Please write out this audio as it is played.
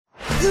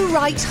Who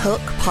Writes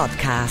Hook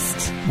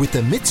podcast. With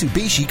the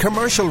Mitsubishi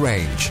Commercial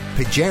Range.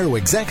 Pajero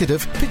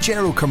Executive,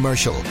 Pajero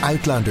Commercial,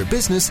 Outlander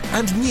Business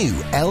and new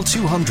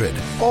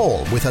L200.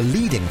 All with a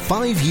leading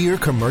 5-year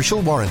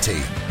commercial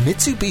warranty.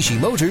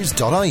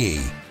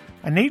 MitsubishiMotors.ie.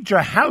 I need your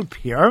help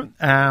here,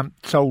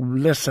 so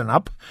listen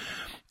up.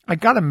 I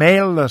got a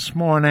mail this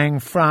morning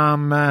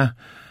from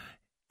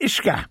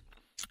Ishka,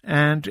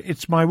 and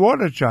it's my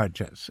water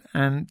charges,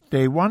 and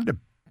they wanted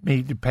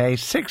me to pay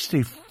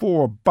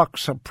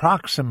 $64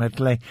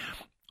 approximately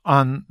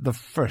on the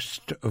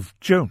 1st of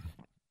June.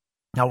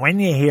 Now, when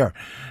you hear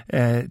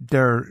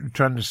they're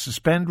trying to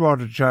suspend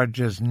water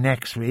charges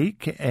next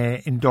week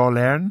in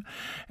Dáil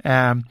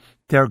Éireann,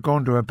 they're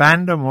going to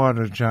abandon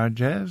water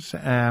charges.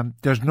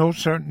 There's no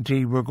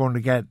certainty we're going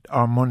to get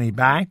our money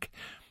back.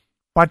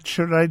 What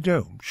should I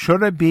do?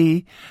 Should I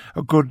be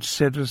a good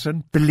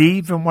citizen,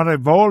 believe in what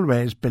I've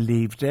always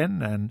believed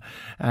in? And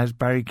as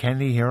Barry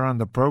Kenny here on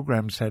the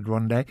programme said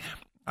one day,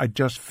 I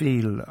just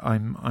feel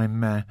I'm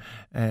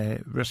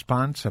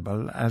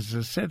responsible as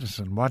a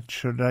citizen. What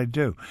should I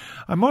do?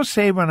 I must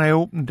say, when I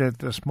opened it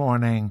this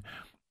morning,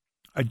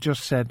 I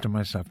just said to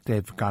myself,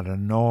 they've got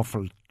an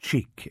awful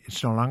cheek.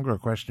 It's no longer a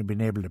question of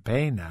being able to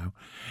pay now.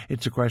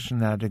 It's a question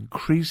that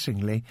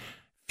increasingly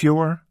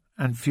fewer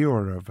and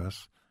fewer of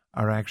us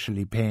are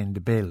actually paying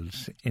the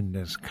bills in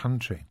this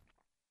country.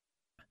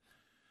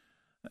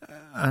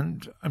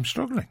 And I'm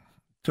struggling.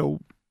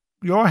 So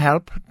your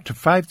help to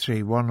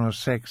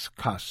 53106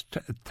 cost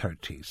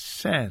 30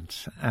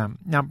 cents.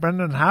 Now,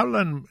 Brennan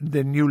Howlin,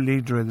 the new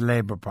leader of the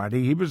Labour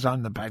Party, he was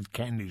on the Pat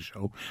Kenny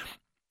show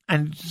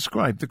and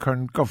described the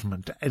current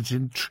government as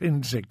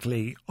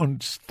intrinsically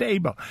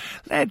unstable.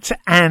 Let's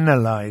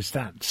analyse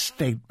that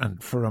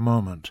statement for a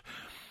moment.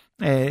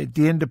 One of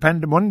the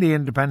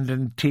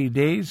independent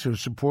TDs who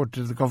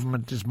supported the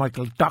government is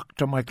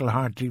Dr. Michael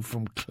Harty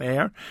from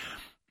Clare.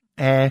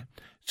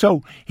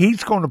 So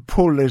he's going to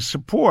pull his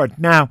support.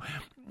 Now,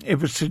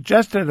 it was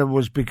suggested it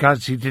was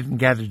because he didn't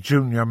get a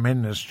junior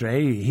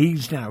ministry.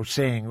 He's now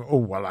saying, oh,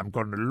 well, I'm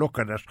going to look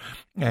at it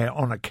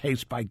on a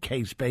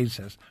case-by-case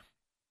basis.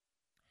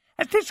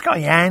 Has this guy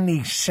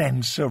any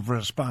sense of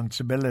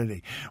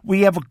responsibility?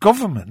 We have a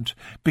government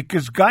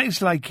because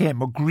guys like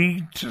him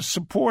agreed to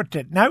support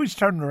it. Now he's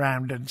turning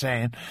around and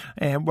saying,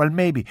 well,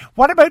 maybe.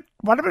 What about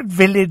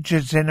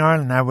villages in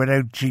Ireland now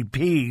without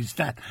GPs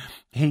that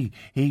he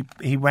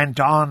went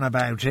on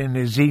about in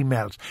his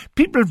emails?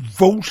 People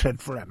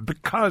voted for him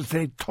because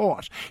they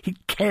thought he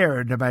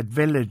cared about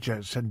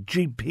villages and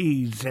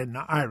GPs in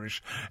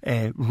Irish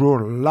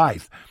rural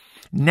life.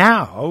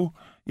 Now,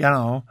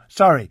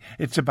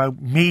 it's about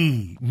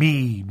me,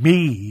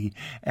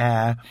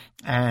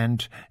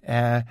 and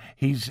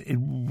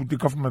the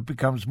government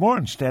becomes more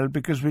unstable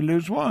because we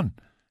lose one.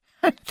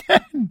 And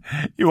then,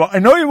 I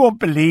know you won't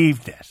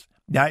believe this,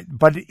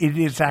 but it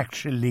is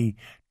actually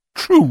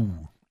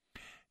true.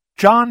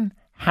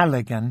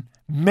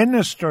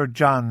 Minister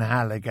John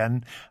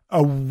Halligan,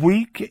 a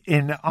week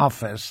in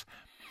office,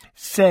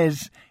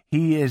 says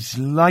he is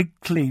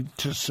likely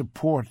to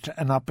support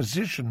an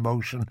opposition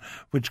motion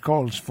which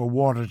calls for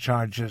water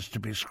charges to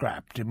be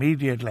scrapped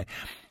immediately.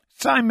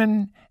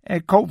 Simon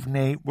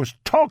Coveney was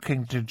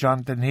talking to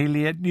Jonathan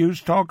Healy at News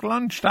Talk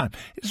lunchtime.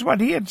 This is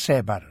what he had to say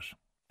about it.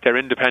 They're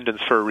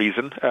independent for a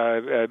reason,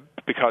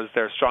 because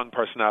they're strong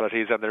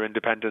personalities and they're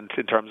independent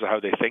in terms of how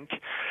they think.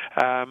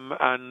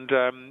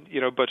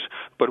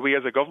 But we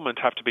as a government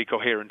have to be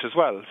coherent as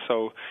well.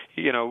 So,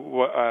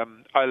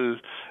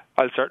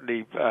 I'll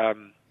certainly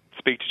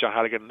speak to John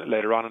Halligan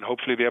later on and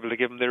hopefully be able to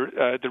give him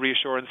the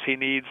reassurance he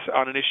needs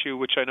on an issue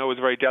which I know is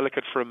very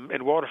delicate for him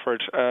in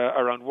Waterford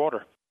around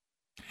water.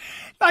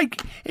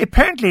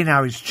 Apparently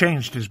now he's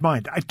changed his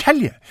mind. I tell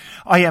you,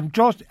 I am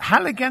just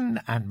Halligan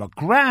and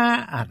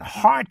McGrath and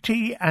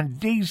Harty and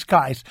these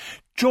guys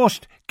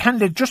can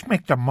they just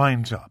make their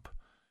minds up?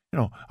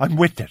 I'm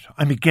with it.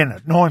 I'm against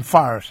it. No, I'm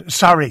for it.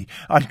 Sorry,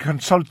 I'll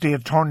consult the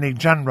Attorney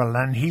General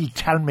and he'll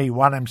tell me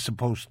what I'm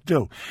supposed to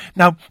do.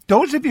 Now,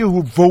 those of you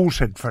who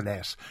voted for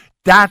this,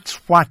 that's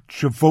what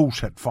you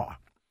voted for.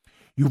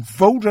 You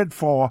voted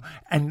for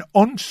an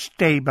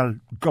unstable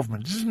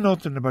government. This is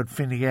nothing about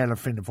Fine Gael or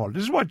Fianna Fáil.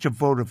 This is what you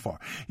voted for.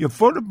 You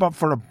voted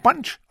for a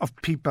bunch of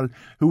people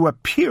who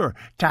appear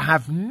to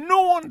have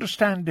no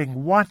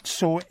understanding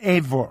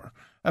whatsoever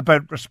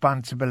about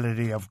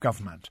responsibility of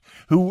government,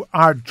 who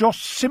are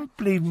just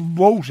simply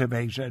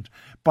motivated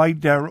by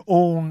their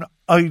own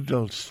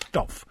idle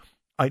stuff.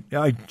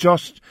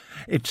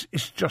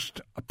 It's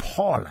just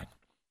appalling.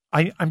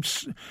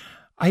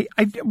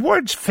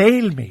 Words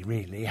fail me,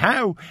 really.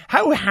 How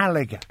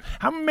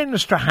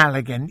Minister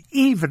Halligan,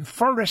 even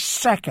for a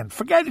second,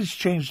 forget he's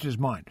changed his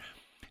mind.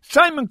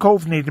 Simon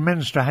Coveney, the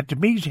minister, had to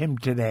meet him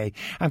today,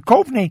 and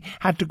Coveney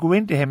had to go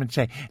into him and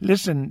say,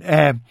 listen,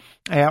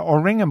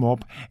 or ring him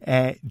up,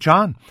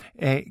 John,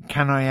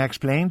 can I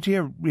explain to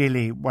you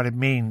really what it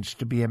means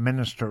to be a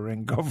minister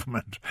in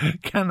government?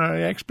 Can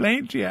I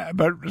explain to you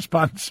about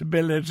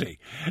responsibility?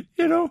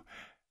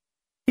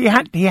 He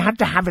had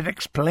to have it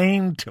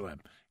explained to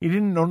him. He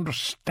didn't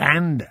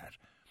understand it.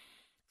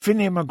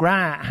 Finney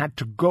McGrath had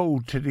to go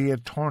to the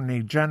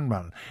Attorney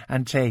General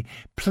and say,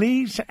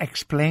 please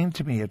explain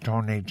to me,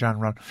 Attorney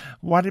General,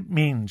 what it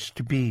means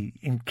to be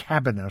in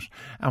Cabinet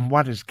and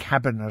what is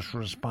Cabinet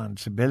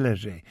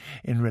responsibility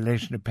in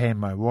relation to paying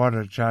my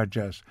water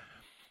charges.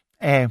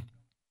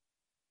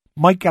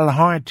 Michael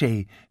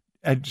Harty,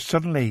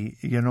 suddenly,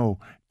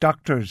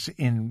 doctors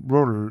in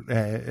rural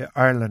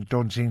Ireland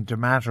don't seem to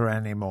matter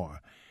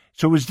anymore.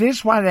 So is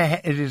this what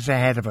it is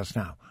ahead of us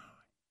now?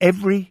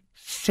 Every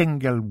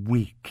single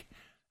week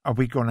are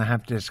we going to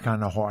have this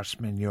kind of horse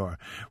manure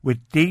with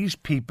these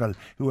people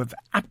who have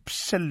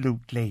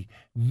absolutely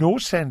no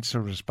sense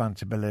of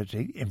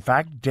responsibility. In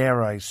fact,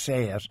 dare I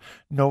say it,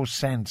 no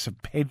sense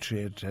of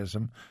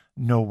patriotism,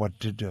 know what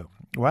to do.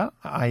 Well,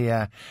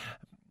 I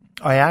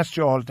asked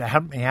you all to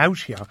help me out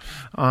here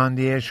on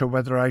the issue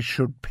whether I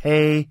should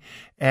pay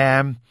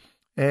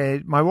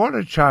my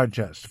water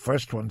charges. The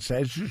first one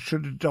says you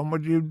should have done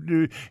what you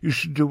do. You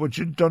should do what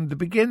you'd done at the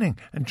beginning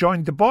and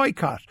join the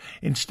boycott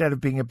instead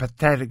of being a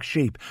pathetic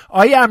sheep.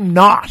 I am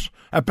not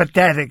a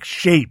pathetic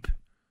sheep.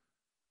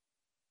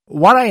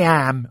 What I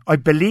am, I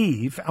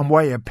believe, and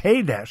why I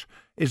paid it,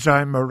 is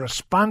I'm a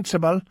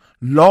responsible,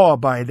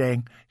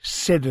 law-abiding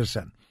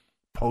citizen.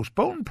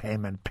 Postpone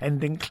payment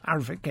pending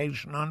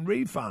clarification on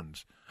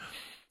refunds.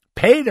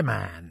 Pay the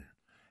man.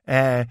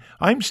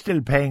 I'm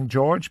still paying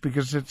George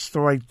because it's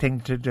the right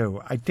thing to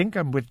do. I think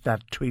I'm with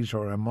that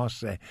tweeter, I must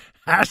say.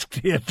 Ask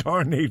the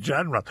Attorney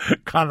General,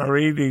 Conor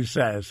Eady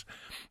says.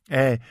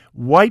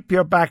 Wipe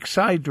your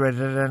backside with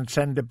it and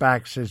send it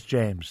back, says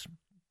James.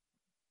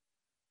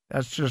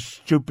 That's just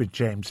stupid,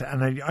 James.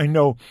 And I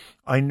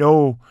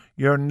know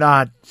you're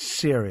not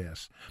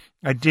serious.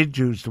 I did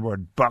use the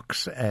word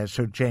bucks,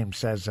 so James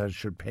says I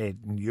should pay it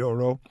in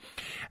euro.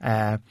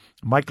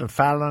 Michael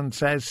Fallon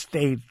says,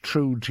 stay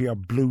true to your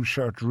blue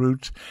shirt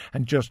roots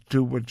and just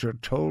do what you're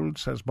told,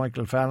 says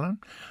Michael Fallon.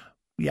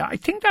 Yeah, I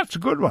think that's a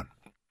good one.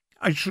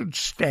 I should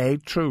stay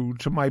true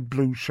to my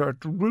blue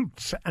shirt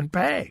roots and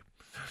pay.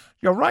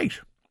 You're right.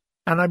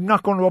 And I'm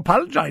not going to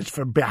apologise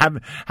for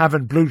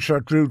having blue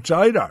shirt roots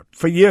either,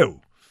 for you.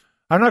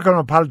 I'm not going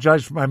to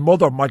apologise for my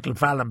mother, Michael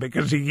Fallon,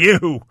 because of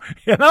you.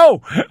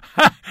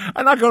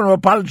 I'm not going to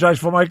apologise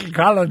for Michael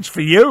Collins for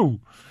you.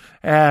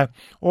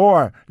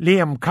 Or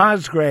Liam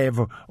Cosgrave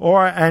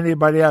or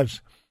anybody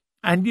else.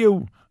 And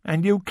you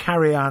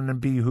carry on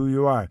and be who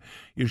you are.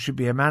 You should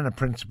be a man of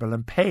principle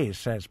and pay,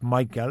 says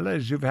Michael,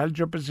 as you've held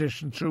your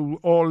position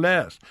through all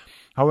this.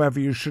 However,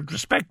 you should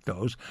respect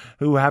those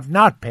who have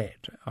not paid.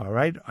 All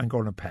right? I'm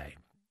going to pay.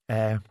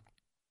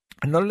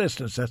 Another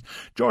listener says,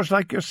 George,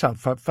 like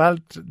yourself, I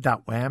felt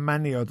that way and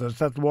many others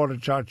that the water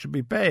charge should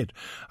be paid.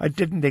 I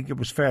didn't think it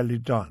was fairly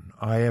done.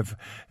 I have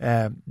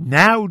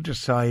now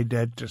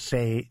decided to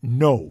say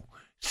no,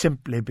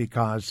 simply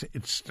because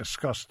it's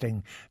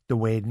disgusting the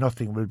way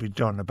nothing will be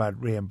done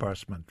about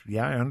reimbursement.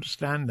 Yeah, I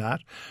understand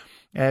that.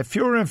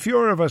 Fewer and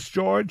fewer of us,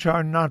 George,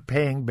 are not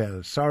paying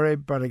bills. Sorry,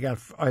 but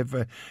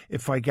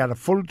if I get a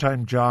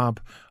full-time job,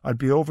 I'd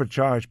be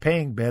overcharged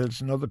paying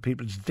bills and other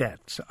people's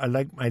debts. I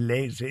like my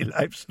lazy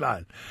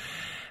lifestyle.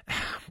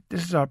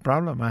 This is our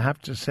problem, I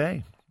have to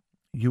say.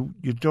 You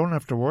don't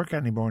have to work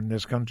anymore in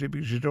this country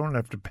because you don't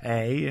have to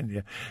pay and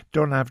you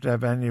don't have to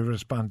have any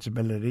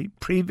responsibility.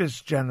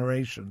 Previous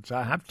generations,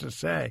 I have to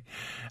say,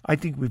 I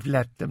think we've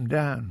let them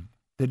down.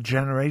 The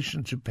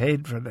generations who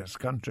paid for this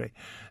country,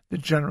 the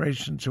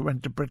generations who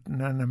went to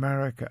Britain and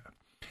America,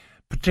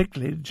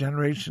 particularly the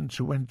generations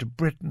who went to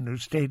Britain who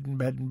stayed in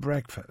bed and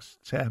breakfast,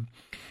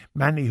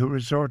 many who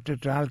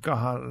resorted to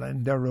alcohol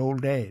in their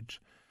old age,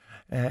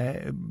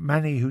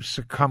 many who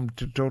succumbed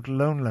to total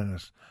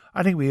loneliness.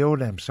 I think we owe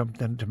them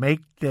something to make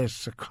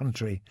this a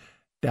country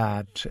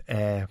that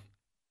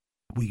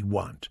we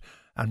want.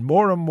 And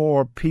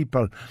more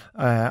people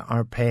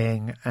are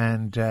paying,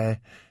 and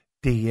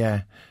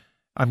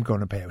I'm going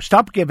to pay.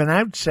 Stop giving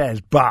out,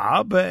 says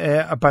Bob,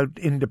 about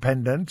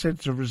independence.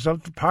 It's a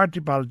result of party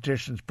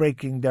politicians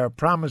breaking their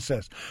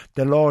promises.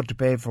 The law to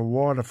pay for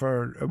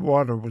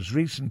water was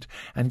recent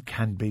and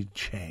can be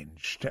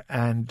changed.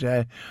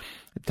 And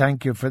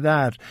thank you for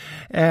that.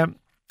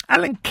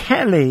 Alan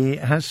Kelly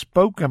has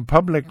spoken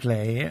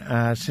publicly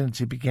since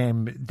he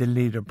became the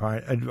leader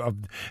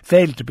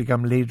failed to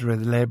become leader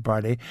of the Labour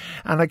Party,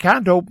 and I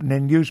can't open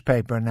a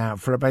newspaper now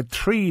for about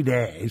 3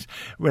 days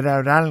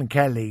without Alan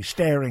Kelly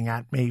staring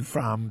at me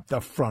from the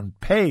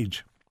front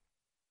page.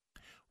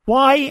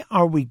 Why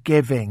are we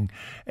giving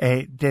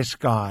this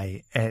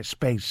guy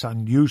space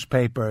on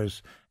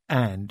newspapers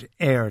and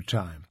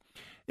airtime?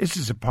 This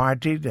is a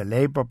party, the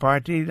Labour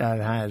Party, that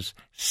has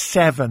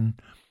 7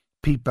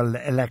 people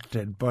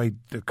elected by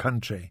the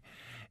country.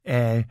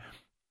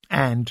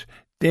 And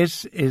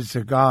this is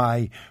a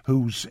guy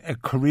whose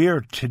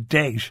career to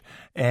date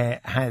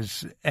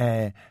has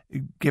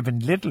given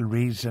little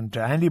reason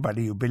to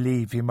anybody who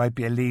believe he might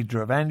be a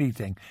leader of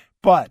anything.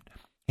 But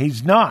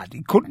he's not.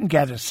 He couldn't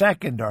get a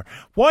seconder.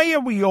 Why are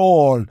we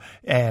all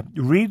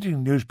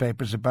reading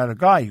newspapers about a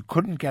guy who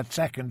couldn't get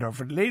seconder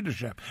for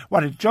leadership?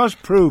 What it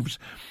just proves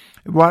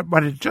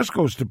What it just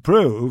goes to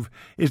prove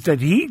is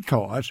that he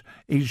thought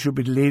he should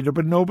be the leader,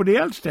 but nobody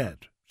else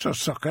did. So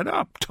suck it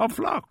up. Tough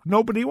luck.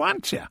 Nobody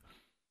wants you.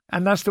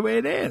 And that's the way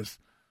it is.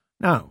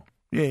 Now,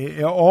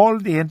 all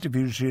the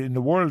interviews in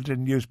the world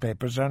in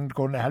newspapers aren't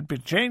going to help you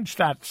change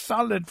that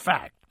solid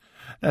fact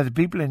that the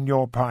people in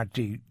your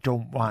party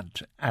don't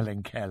want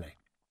Alan Kelly.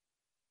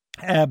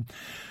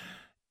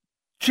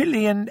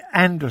 Gillian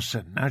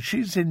Anderson, now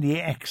she's in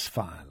the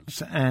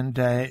X-Files, and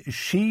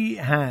she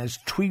has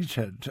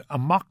tweeted a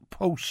mock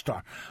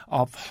poster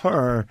of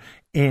her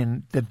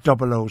in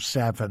the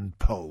 007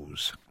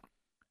 pose.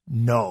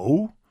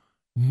 No.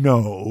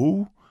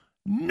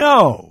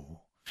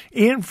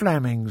 Ian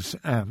Fleming's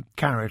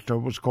character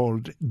was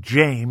called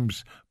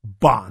James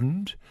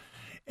Bond.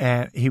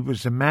 He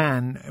was a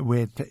man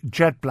with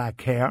jet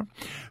black hair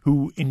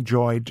who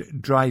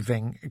enjoyed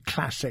driving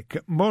classic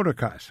motor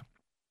cars.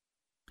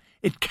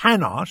 It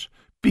cannot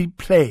be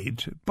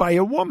played by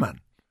a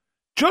woman,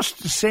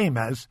 just the same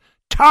as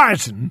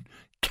Tarzan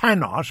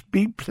cannot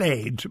be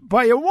played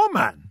by a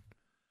woman.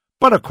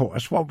 But, of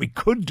course, what we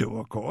could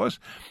do,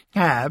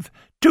 have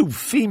two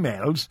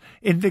females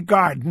in the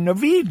Garden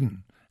of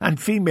Eden, and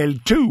female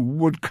 2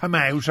 would come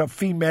out of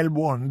female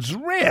 1's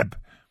rib.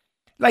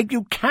 Like,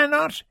 you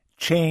cannot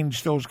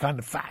change those kind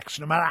of facts.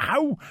 No matter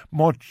how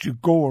much you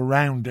go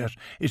around it,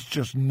 it's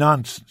just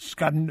nonsense.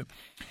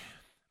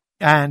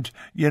 And,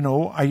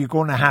 are you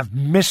going to have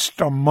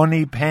Mr.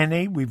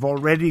 Moneypenny? We've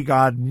already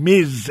got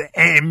Ms.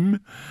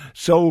 M.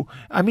 So,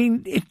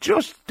 it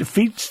just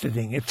defeats the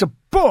thing. It's a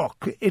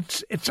book.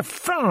 It's a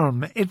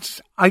film.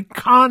 It's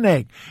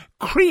iconic.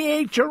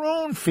 Create your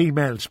own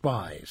female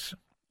spies.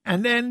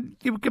 And then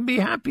you can be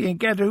happy and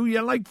get who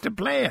you like to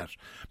play it.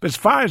 But as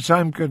far as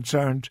I'm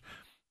concerned,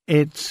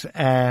 it's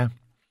a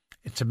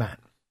man.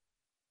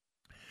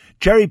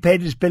 Jerry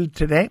paid his bill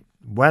today.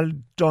 Well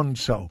done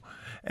so.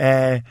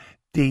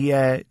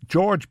 The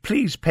George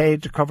Please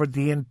paid to cover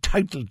the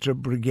Entitled to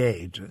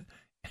Brigade.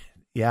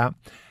 Yeah.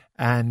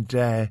 And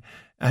I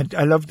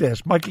love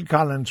this. Michael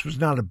Collins was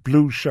not a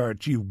blue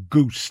shirt, you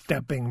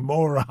goose-stepping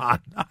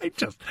moron. I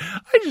just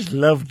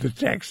love the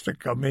text that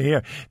come in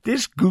here.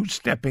 This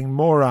goose-stepping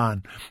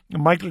moron.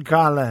 Michael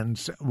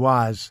Collins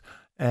was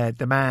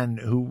the man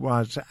who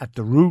was at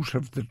the root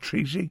of the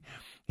treaty.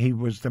 He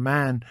was the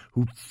man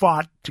who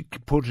fought to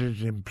put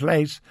it in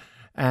place,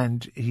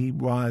 and he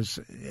was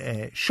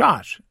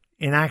shot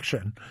in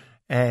action,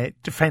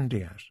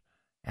 defending it.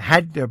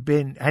 Had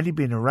he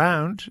been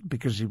around,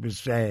 because he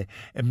was a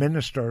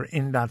minister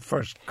in that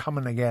first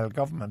Common Gael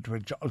government,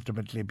 which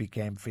ultimately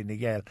became Fine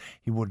Gael,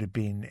 he would have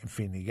been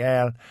Fine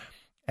Gael.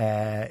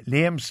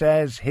 Liam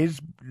says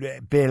his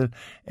bill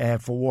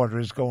for water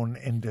is going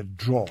in the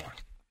drawer.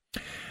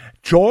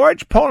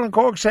 George, Paul and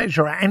Cork says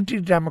you're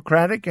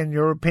anti-democratic and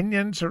your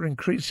opinions are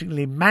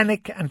increasingly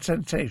manic and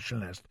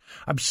sensationalist.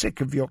 I'm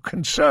sick of your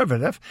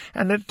conservative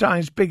and at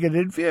times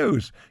bigoted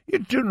views. You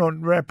do not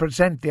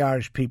represent the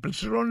Irish people,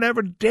 so don't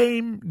ever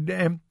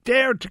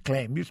dare to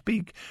claim you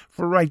speak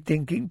for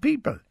right-thinking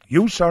people.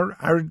 You, sir,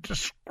 are a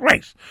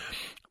disgrace.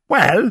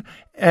 Well,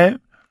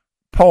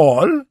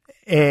 Paul,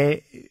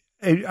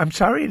 I'm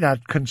sorry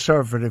that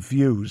conservative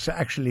views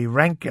actually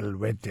rankle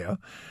with you.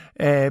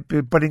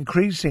 But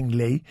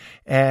increasingly,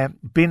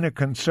 being a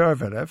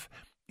conservative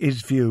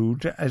is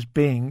viewed as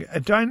being a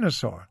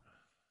dinosaur.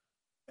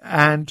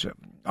 And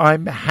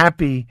I'm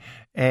happy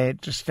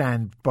to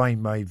stand by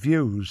my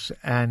views.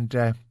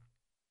 And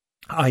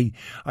I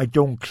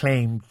don't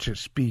claim to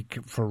speak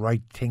for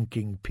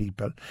right-thinking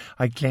people.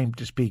 I claim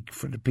to speak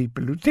for the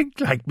people who think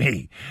like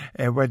me.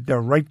 Whether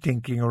they're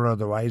right-thinking or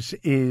otherwise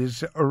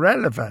is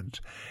irrelevant.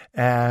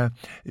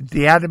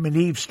 The Adam and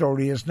Eve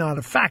story is not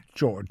a fact,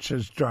 George,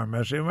 says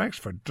Dermot in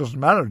Wexford. Doesn't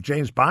matter.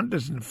 James Bond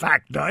isn't a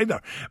fact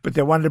either. But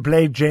they want to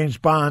play James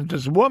Bond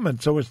as a woman,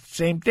 so it's the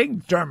same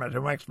thing, Dermot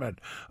in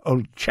Wexford,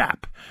 old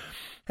chap.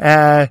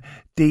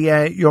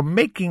 You're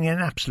making an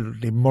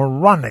absolutely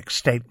moronic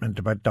statement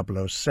about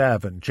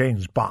 007.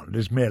 James Bond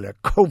is merely a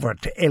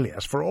covert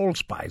alias for all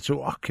spies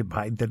who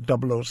occupied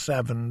the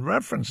 007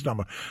 reference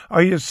number.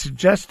 Are you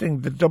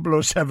suggesting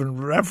the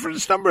 007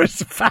 reference number is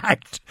a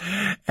fact?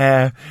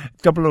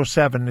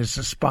 007 is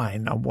a spy,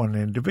 not one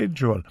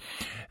individual.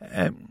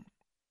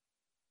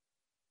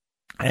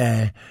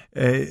 Adam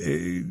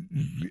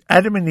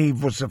and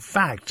Eve was a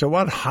fact, so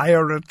what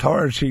higher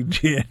authority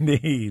do you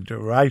need,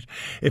 right?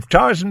 If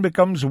Tarzan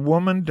becomes a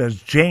woman,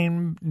 does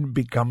Jane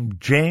become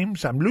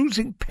James? I'm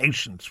losing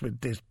patience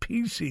with this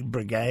PC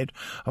brigade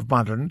of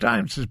modern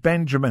times, says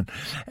Benjamin.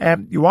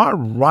 You are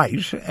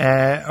right,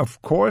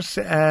 of course.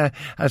 As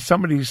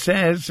somebody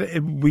says,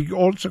 we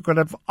also could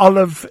have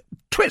Olive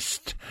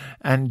Twist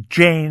and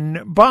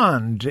Jane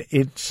Bond.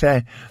 It's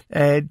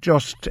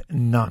just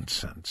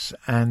nonsense.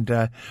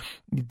 And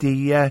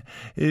the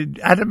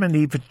Adam and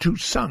Eve had two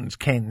sons,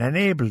 Cain and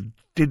Abel.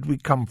 Did we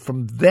come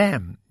from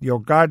them?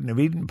 Your Garden of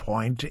Eden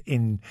point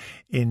in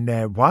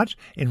what?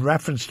 In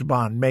reference to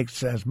Bond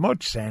makes as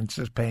much sense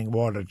as paying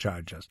water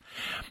charges.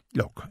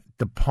 Look,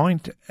 the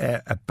point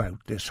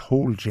about this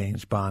whole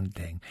James Bond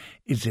thing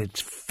is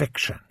it's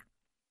fiction.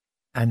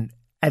 And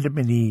Adam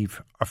and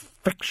Eve are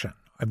fiction.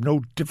 I've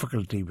no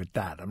difficulty with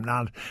that. I'm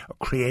not a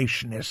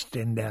creationist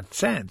in that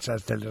sense.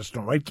 As the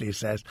listener rightly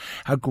says,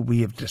 how could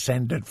we have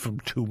descended from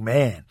two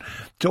men?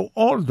 So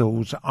all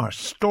those are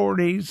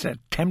stories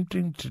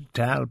attempting to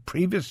tell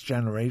previous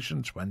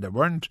generations, when there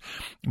weren't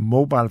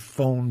mobile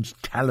phones,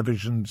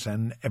 televisions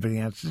and everything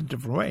else, in a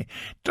different way.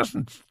 It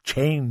doesn't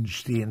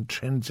change the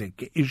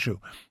intrinsic issue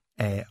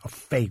of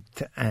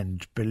faith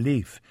and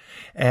belief.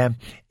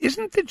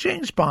 Isn't the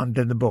James Bond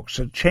in the books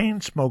a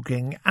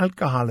chain-smoking,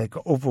 alcoholic,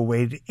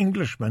 overweight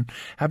Englishman?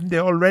 Haven't they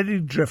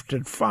already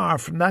drifted far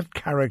from that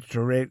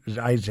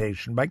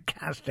characterisation by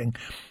casting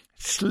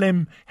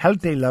slim,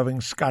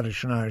 healthy-loving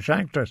Scottish and Irish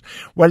actors?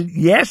 Well,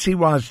 yes, he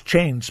was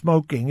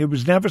chain-smoking. It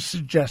was never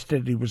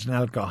suggested he was an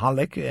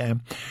alcoholic,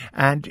 and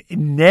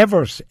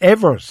never,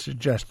 ever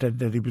suggested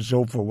that he was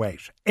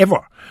overweight,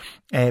 ever.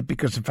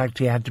 Because, in fact,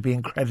 he had to be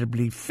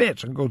incredibly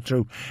fit and go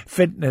through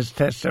fitness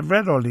tests. I've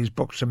read all these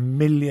books 1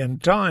 million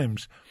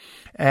times.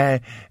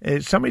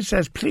 Somebody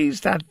says, please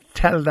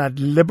tell that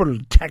Liberal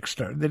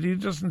texter that he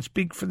doesn't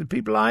speak for the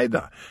people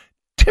either.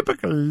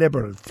 Typical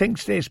Liberal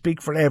thinks they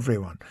speak for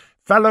everyone.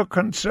 Fellow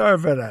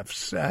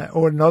Conservatives,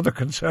 or another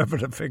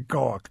Conservative in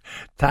Cork.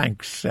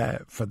 Thanks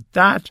for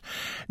that.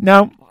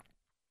 Now,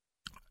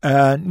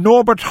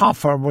 Norbert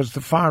Hofer was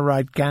the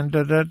far-right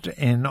candidate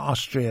in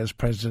Austria's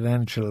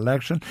presidential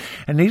election,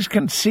 and he's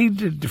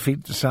conceded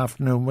defeat this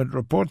afternoon with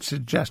reports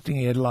suggesting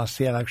he had lost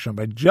the election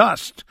by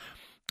just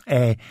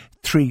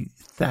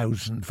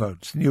 3,000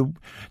 votes.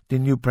 The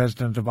new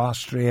president of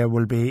Austria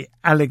will be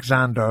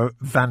Alexander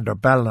van der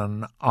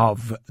Bellen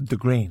of the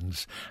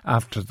Greens,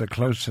 after the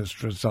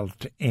closest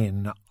result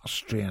in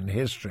Austrian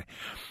history.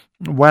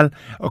 Well,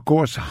 of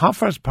course,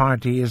 Hofer's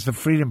party is the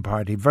Freedom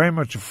Party, very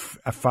much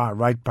a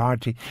far-right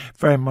party,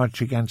 very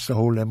much against the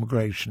whole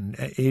immigration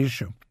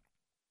issue.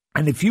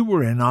 And if you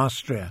were in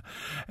Austria,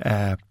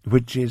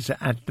 which is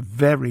at the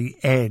very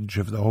edge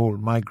of the whole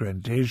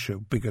migrant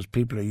issue, because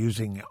people are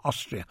using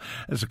Austria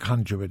as a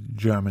conduit to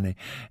Germany,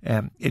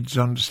 it's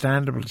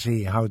understandable to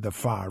see how the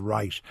far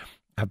right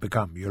have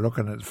become. You're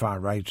looking at the far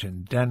right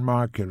in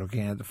Denmark, you're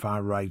looking at the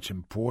far right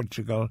in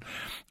Portugal.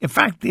 In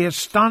fact, the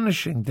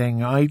astonishing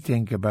thing I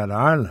think about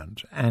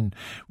Ireland, and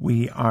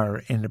we are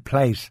in a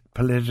place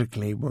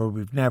politically where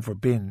we've never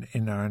been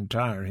in our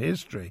entire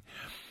history,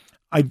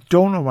 I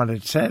don't know what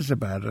it says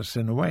about us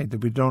in a way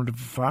that we don't have a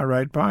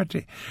far-right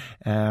party.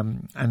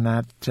 And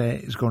that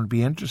is going to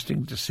be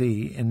interesting to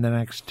see in the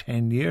next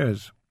 10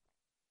 years.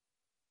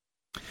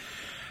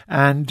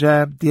 And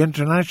the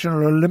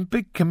International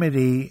Olympic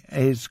Committee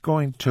is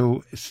going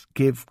to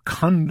give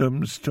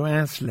condoms to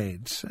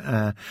athletes.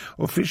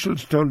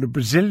 Officials told a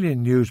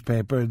Brazilian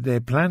newspaper they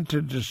plan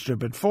to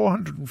distribute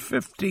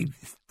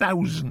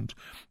 450,000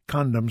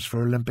 condoms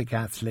for Olympic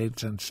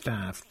athletes and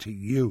staff to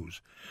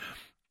use.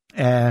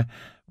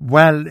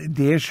 Well,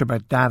 the issue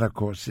about that, of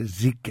course, is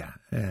Zika,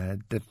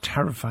 the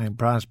terrifying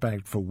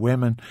prospect for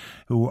women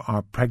who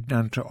are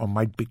pregnant or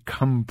might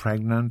become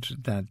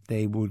pregnant, that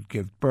they would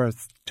give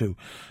birth to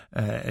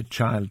a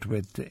child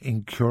with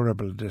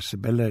incurable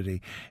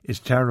disability, is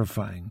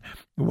terrifying.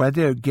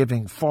 Whether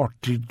giving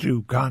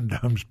 42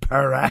 condoms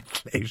per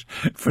athlete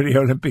for the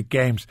Olympic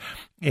Games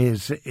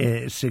is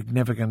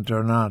significant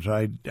or not,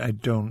 I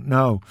don't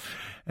know.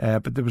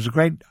 But there was a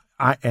great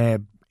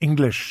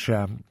English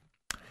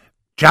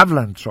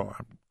javelin thrower,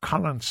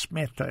 Colin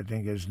Smith, I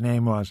think his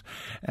name was.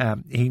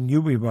 He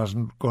knew he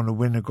wasn't going to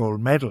win a gold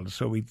medal,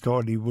 so he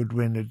thought he would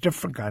win a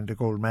different kind of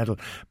gold medal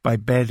by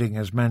bedding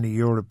as many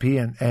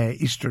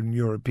Eastern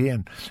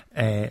European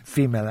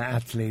female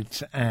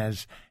athletes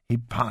as he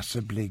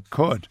possibly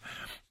could.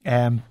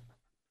 The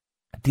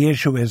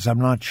issue is, I'm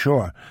not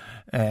sure.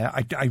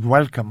 I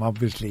welcome,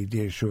 obviously,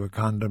 the issue of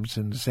condoms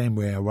in the same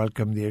way I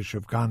welcome the issue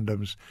of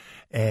condoms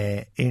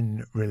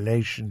in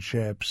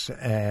relationships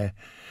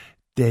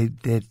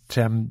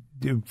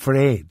for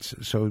AIDS.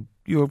 So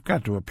you've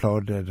got to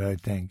applaud it, I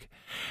think.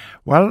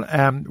 Well,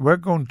 we're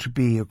going to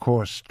be, of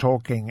course,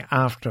 talking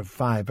after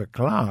 5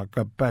 o'clock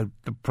about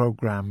the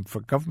programme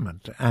for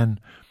government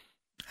and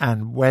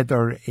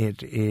whether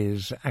it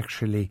is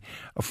actually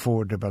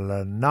affordable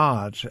or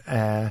not.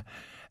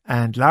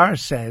 And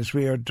Lars says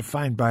we are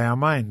defined by our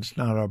minds,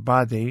 not our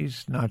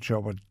bodies. Not sure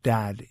what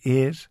dad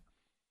is.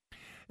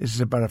 This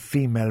is about a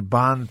female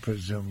Bond,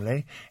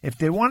 presumably. If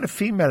they want a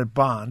female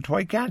Bond,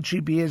 why can't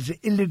she be his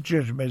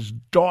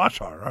illegitimate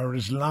daughter or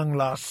his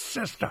long-lost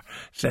sister,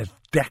 says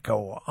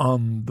Deco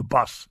on the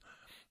bus.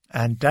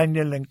 And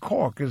Daniel in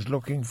Cork is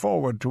looking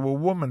forward to a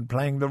woman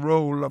playing the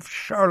role of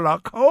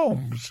Sherlock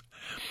Holmes.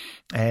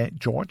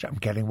 George, I'm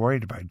getting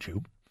worried about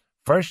you.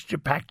 First you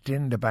packed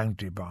in the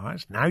Bounty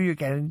bars, now you're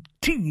getting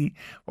tea.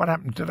 What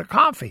happened to the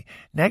coffee?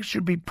 Next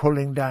you'll be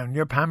pulling down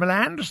your Pamela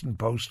Anderson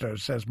poster,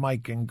 says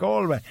Mike in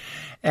Galway.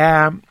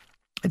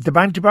 The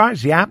bounty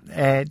bars, yeah,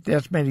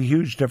 that's made a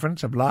huge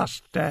difference. I've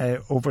lost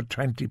over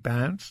 20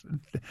 pounds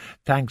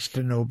thanks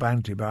to no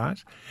bounty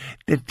bars.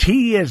 The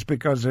tea is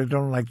because I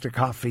don't like the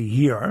coffee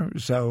here,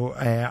 so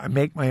I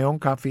make my own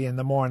coffee in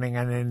the morning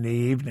and in the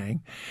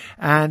evening.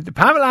 And the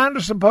Pamela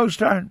Anderson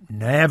poster,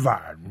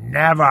 never.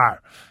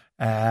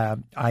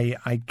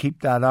 I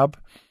keep that up,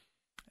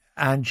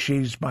 and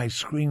she's my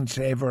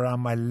screensaver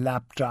on my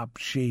laptop.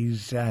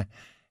 She's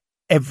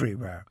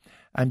everywhere.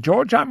 And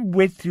George, I'm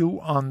with you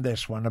on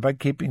this one about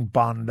keeping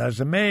Bond as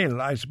a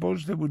male. I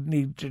suppose they would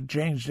need to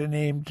change the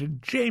name to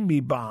Jamie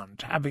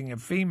Bond, having a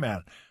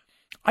female.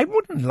 I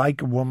wouldn't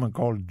like a woman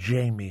called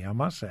Jamie, I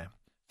must say.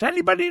 Does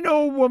anybody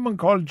know a woman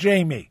called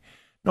Jamie?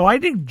 No, I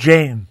think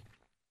Jane.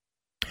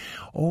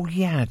 Oh,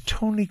 yeah,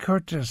 Tony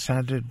Curtis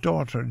had a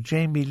daughter,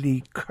 Jamie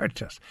Lee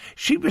Curtis.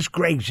 She was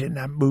great in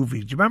that movie.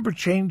 Do you remember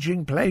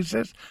Changing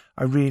Places?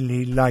 I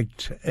really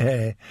liked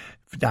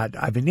that.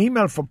 I have an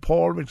email from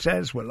Paul which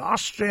says, will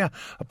Austria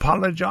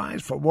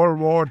apologise for World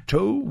War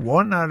II?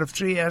 1 out of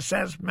 3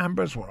 SS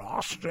members were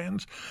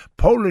Austrians.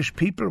 Polish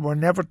people were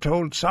never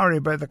told sorry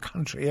by the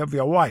country of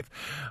your wife.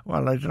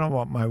 Well, I don't know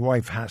what my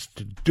wife has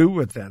to do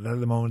with that at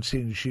the moment,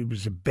 seeing she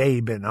was a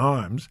babe in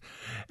arms.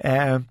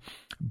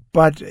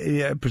 But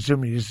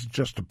presumably this is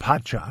just a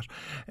pot shot.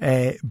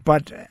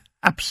 But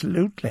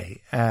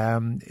absolutely,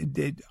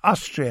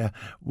 Austria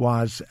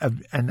was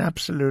an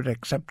absolute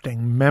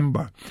accepting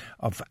member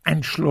of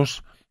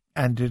Anschluss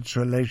and its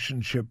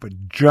relationship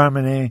with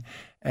Germany,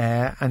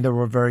 and they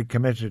were very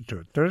committed to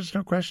it. There is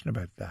no question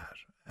about that.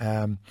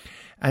 And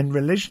in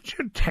relation to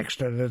your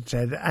texter that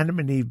said Adam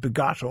and Eve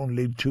begot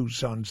only 2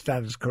 sons,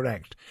 that is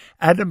correct.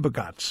 Adam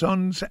begot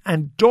sons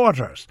and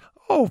daughters.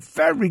 Oh,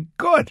 very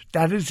good.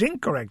 That is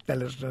incorrect, the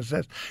listener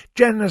says.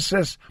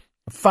 Genesis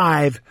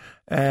 5,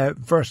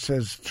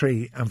 verses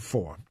 3 and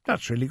 4.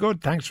 That's really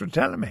good. Thanks for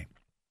telling me.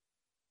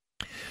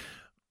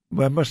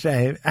 Well, I must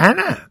say,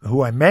 Anna,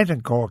 who I met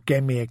in Cork,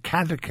 gave me a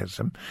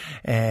catechism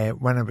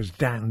when I was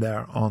down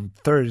there on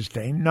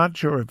Thursday. Not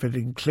sure if it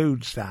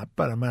includes that,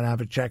 but I might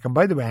have a check. And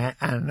by the way,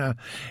 Anna,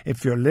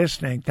 if you're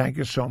listening, thank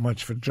you so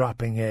much for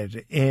dropping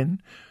it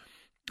in.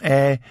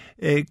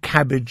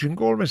 Cabbage in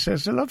Galway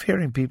says, I love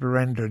hearing people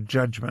render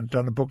judgment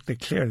on a book they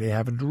clearly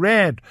haven't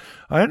read.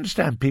 I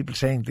understand people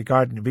saying the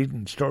Garden of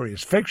Eden story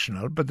is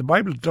fictional, but the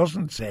Bible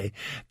doesn't say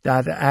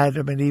that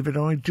Adam and Eve had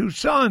only 2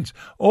 sons.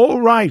 All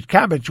right,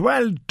 Cabbage,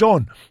 well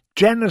done.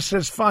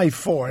 Genesis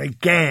 5:4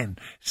 again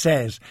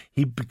says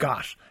he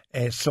begot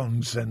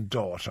sons and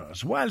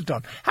daughters. Well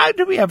done. How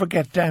do we ever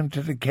get down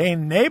to the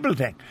Cain and Abel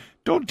thing?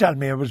 Don't tell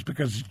me it was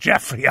because of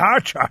Jeffrey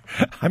Archer.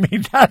 I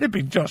mean, that'd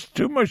be just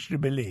too much to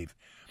believe.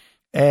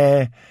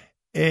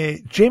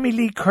 Jamie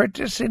Lee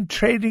Curtis in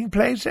Trading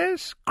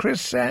Places,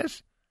 Chris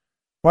says.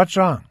 What's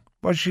wrong?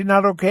 Was she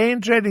not okay in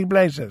Trading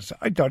Places?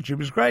 I thought she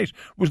was great.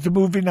 Was the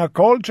movie not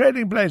called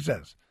Trading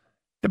Places?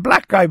 The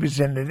black guy was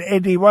in it,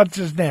 Eddie, what's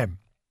his name?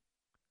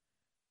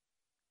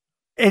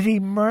 Eddie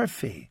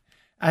Murphy.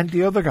 And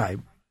the other guy.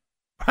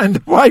 And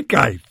the white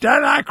guy,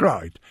 Dan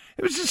Aykroyd.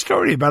 It was a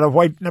story about a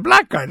white and a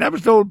black guy. That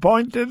was the whole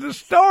point of the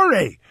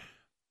story.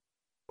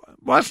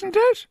 Wasn't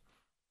it?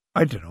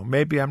 I don't know,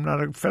 maybe I'm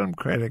not a film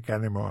critic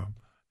anymore.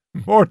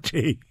 More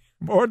tea.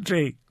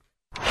 The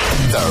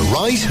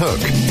Right Hook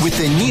with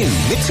the new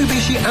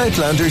Mitsubishi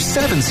Outlander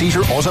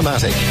 7-seater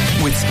automatic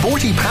with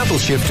sporty paddle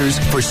shifters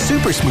for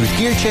super smooth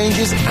gear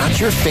changes at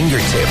your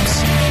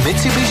fingertips.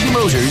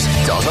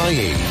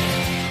 MitsubishiMotors.ie.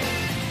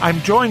 I'm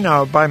joined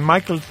now by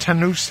Michael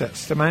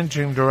Tanusis, the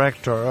Managing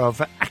Director of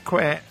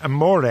Acque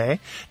Amore,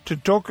 to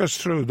talk us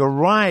through the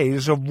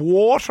rise of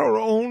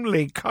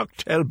water-only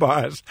cocktail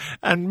bars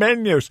and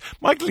menus.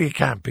 Michael, you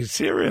can't be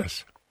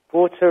serious.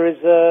 Water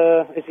is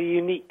a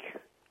unique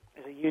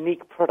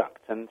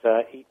product, and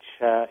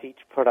each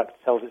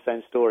product tells its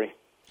own story.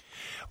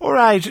 All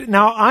right.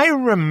 Now, I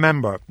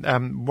remember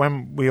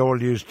when we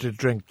all used to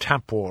drink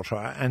tap water,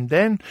 and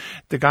then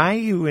the guy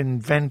who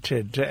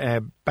invented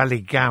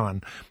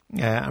Ballygowan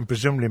and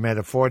presumably made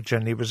a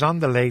fortune, he was on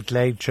the Late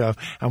Late Show,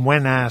 and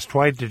when asked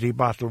why did he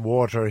bottle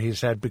water, he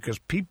said, because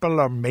people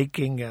are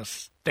making a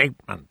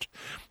statement.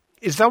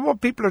 Is that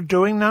what people are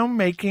doing now,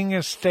 making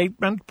a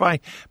statement by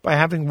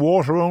having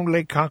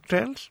water-only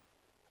cocktails?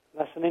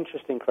 That's an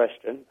interesting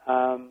question.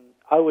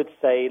 I would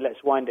say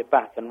let's wind it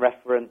back and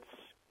reference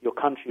your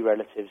country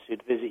relatives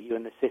who'd visit you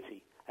in the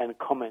city and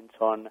comment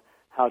on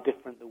how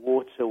different the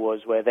water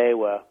was where they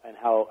were and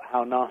how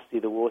nasty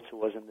the water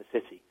was in the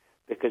city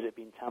because it had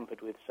been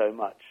tampered with so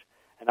much.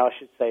 And I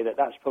should say that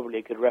that's probably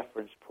a good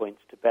reference point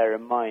to bear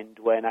in mind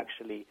when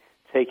actually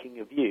taking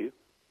a view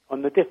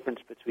on the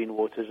difference between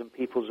waters and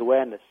people's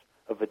awareness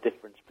of the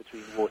difference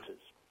between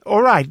waters.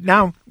 All right.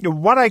 Now,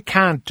 what I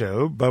can't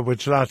do, but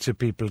which lots of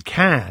people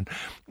can,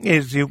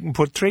 is you can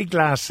put 3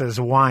 glasses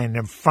of wine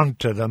in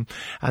front of them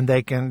and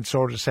they can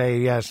sort of say,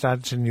 yes,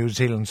 that's a New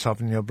Zealand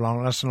Sauvignon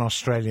Blanc, that's an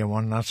Australian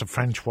one, that's a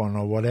French one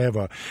or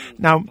whatever.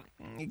 Now,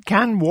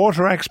 can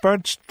water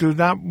experts do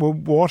that with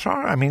water?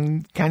 I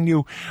mean, can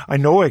you... I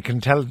know I can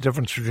tell the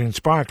difference between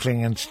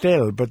sparkling and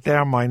still, but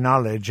there my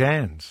knowledge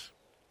ends.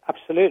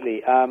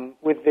 Absolutely.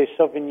 With the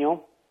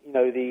Sauvignon,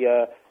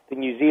 the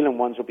New Zealand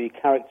ones will be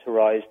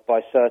characterized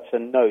by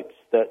certain notes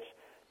that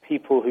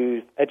people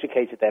who've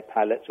educated their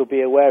palates will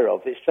be aware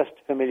of. It's just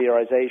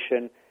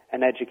familiarization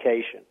and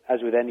education, as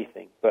with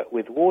anything. But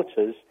with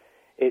waters,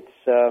 it's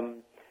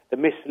the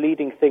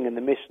misleading thing and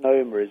the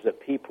misnomer is that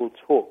people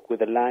talk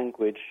with a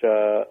language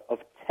of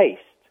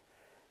taste.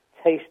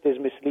 Taste is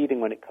misleading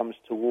when it comes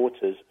to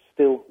waters,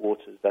 still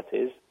waters, that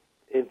is.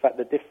 In fact,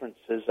 the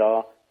differences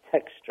are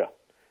texture.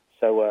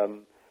 So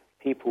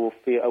people will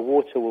feel, a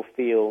water will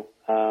feel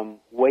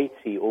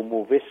weighty or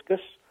more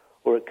viscous,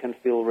 or it can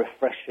feel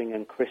refreshing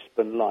and crisp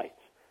and light.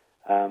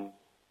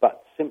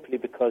 But simply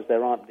because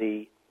there aren't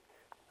the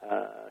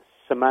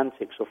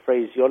semantics or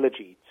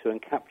phraseology to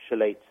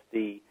encapsulate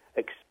the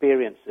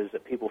experiences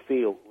that people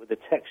feel with the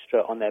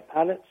texture on their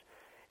palates,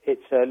 it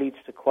leads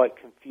to quite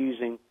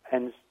confusing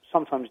and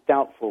sometimes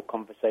doubtful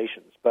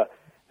conversations. But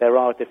there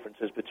are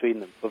differences between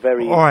them for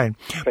very all right.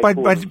 But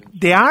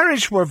the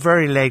Irish were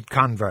very late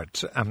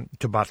converts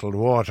to bottled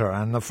water,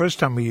 and the first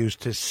time we used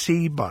to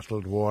see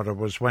bottled water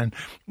was when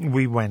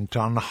we went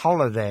on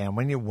holiday. And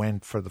when you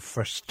went for the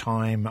first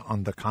time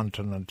on the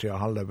continent to your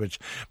holiday, which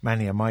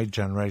many of my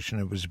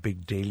generation, it was a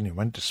big deal, and you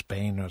went to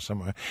Spain or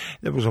somewhere,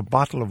 there was a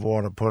bottle of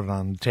water put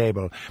on the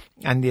table,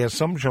 and the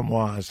assumption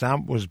was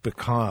that was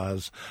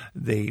because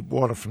the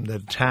water from the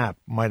tap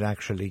might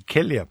actually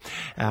kill you,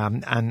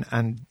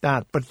 and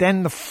that. But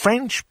then the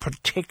French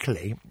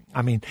particularly,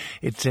 I mean,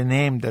 it's a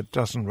name that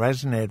doesn't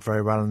resonate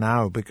very well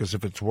now because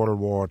of its World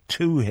War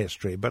II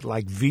history, but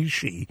like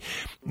Vichy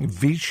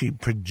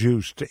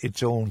produced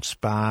its own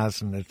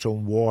spas and its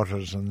own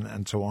waters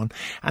and so on.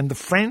 And the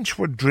French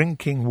were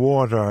drinking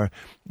water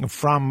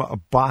from a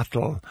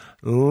bottle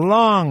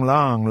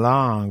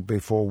long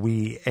before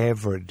we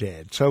ever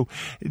did. So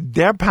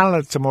their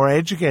palates are more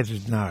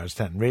educated than ours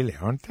then, really,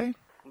 aren't they?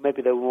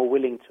 Maybe they were more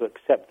willing to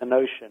accept the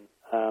notion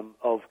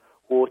of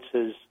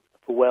waters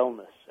for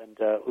wellness, and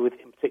with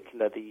in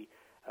particular the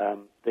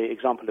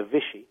example of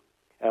Vichy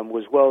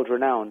was world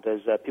renowned as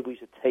people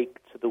used to take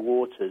to the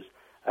waters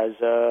as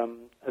a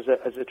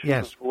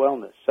treatment for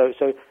wellness.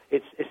 So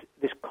it's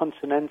this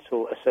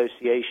continental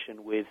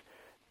association with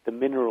the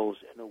minerals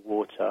in the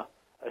water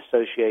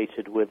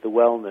associated with the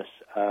wellness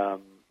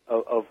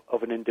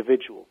of an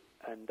individual,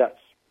 and that's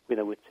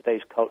with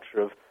today's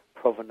culture of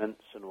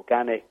provenance and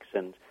organics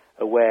and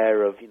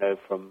aware of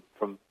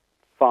from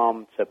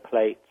farm to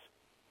plate.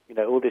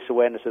 All this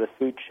awareness of the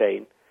food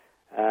chain,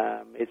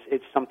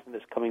 it's something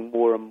that's coming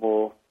more and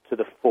more to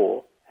the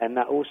fore, and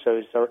that also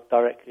is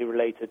directly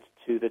related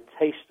to the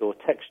taste or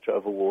texture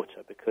of a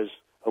water, because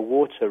a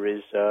water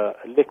is a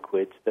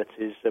liquid that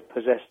is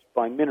possessed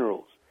by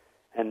minerals,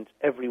 and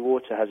every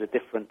water has a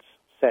different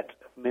set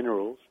of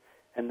minerals,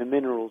 and the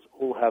minerals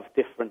all have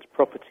different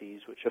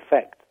properties which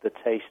affect the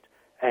taste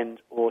and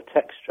or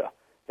texture.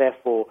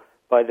 Therefore,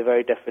 by the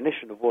very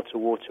definition of what a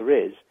water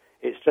is,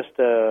 it's just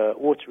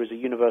water is a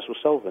universal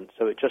solvent,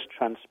 so it just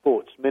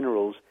transports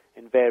minerals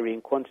in varying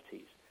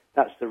quantities.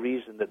 That's the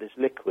reason that this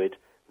liquid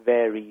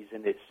varies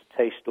in its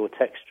taste or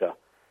texture.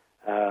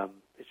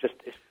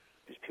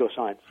 It's pure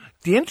science.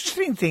 The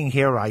interesting thing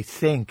here, I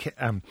think,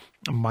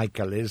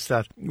 Michael, is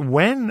that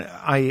when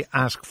I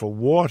ask for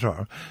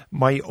water,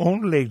 my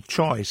only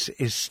choice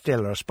is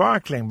still or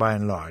sparkling by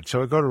and large.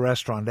 So I go to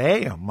restaurant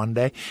A on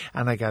Monday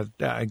and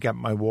I get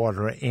my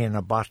water in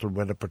a bottle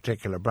with a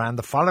particular brand.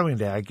 The following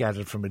day I get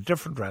it from a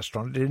different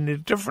restaurant in a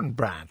different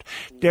brand.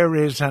 There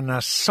is an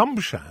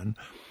assumption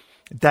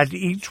that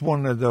each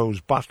one of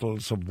those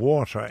bottles of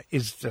water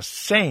is the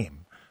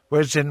same,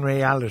 whereas in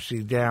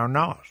reality they are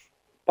not.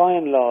 By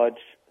and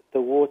large,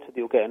 the water that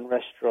you'll get in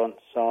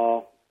restaurants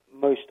are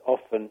most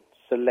often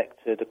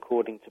selected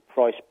according to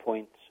price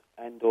points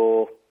and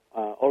or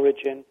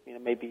origin.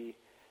 Maybe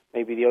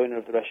the owner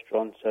of the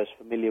restaurant is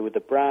familiar with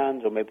the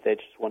brand, or maybe they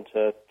just want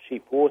a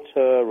cheap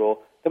water, or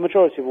the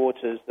majority of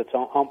waters that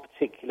aren't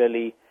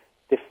particularly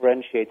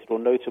differentiated or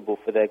notable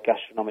for their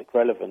gastronomic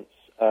relevance.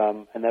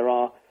 And there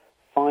are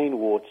fine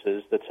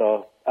waters that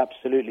are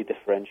absolutely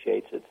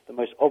differentiated. The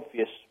most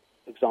obvious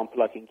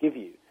example I can give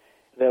you,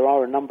 there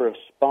are a number of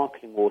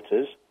sparkling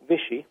waters,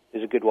 Vichy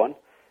is a good one,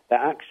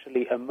 that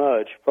actually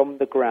emerge from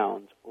the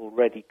ground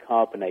already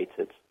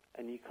carbonated.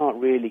 And you can't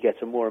really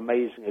get a more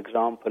amazing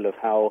example of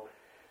how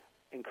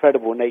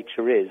incredible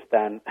nature is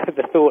than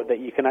the thought that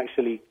you can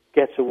actually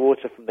get a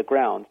water from the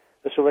ground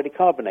that's already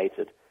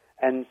carbonated.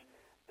 And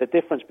the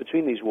difference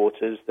between these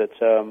waters that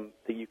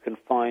you can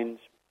find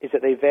is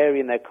that they vary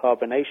in their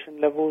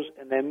carbonation levels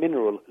and their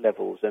mineral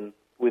levels. And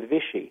with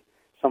Vichy,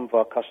 some of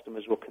our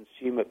customers will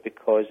consume it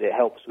because it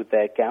helps with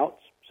their gout,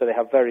 so they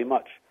have very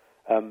much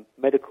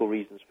medical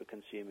reasons for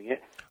consuming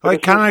it.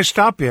 Can I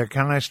stop you?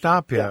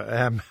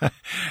 Yeah.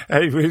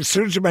 As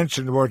soon as you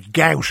mentioned the word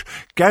gout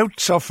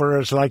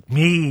sufferers like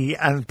me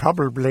and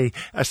probably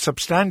a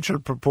substantial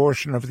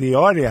proportion of the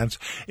audience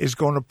is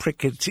going to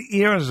prick its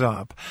ears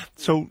up.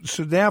 So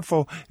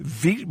therefore,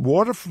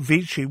 water from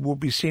Vichy will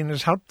be seen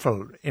as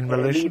helpful in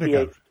relation to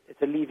gout. It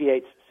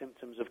alleviates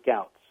symptoms of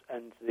gout.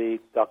 and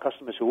our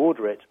customers who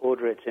order it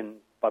in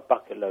by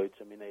bucket loads.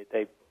 I mean,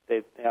 they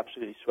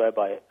absolutely swear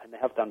by it, and they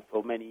have done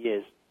for many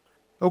years.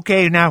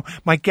 Okay, now,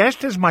 my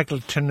guest is Michael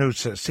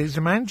Tannousis. He's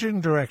the Managing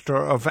Director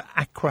of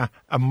Aqua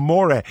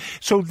Amore.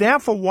 So,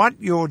 therefore, what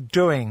you're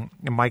doing,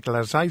 Michael,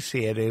 as I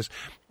see it, is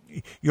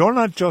you're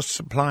not just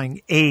supplying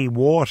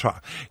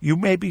water. You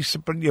may be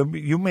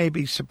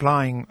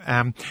supplying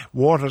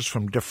waters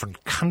from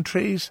different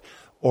countries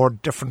or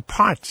different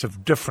parts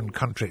of different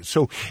countries.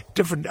 So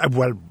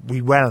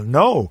we well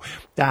know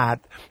that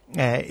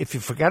if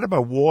you forget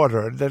about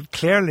water, that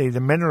clearly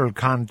the mineral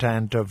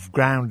content of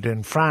ground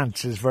in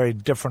France is very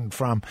different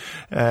from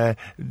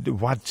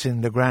what's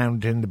in the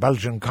ground in the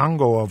Belgian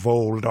Congo of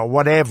old or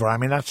whatever. I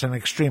mean, that's an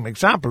extreme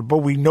example, but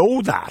we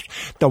know that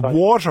the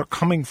water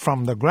coming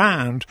from the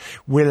ground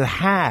will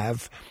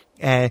have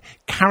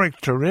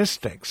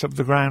characteristics of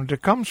the ground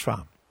it comes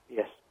from.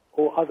 Yes,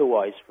 or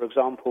otherwise. For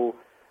example,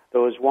 there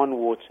was one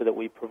water that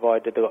we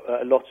provided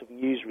a lot of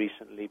news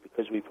recently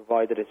because we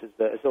provided it as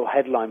a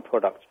headline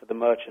product for the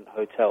Merchant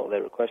Hotel.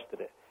 They requested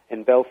it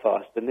in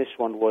Belfast, and this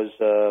one was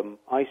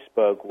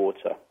iceberg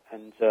water,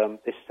 and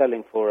it's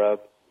selling for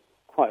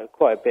quite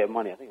a bit of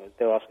money. I think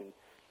they were asking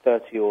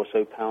 £30 or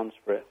so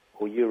for it,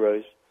 or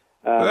euros.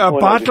 A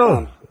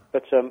bottle?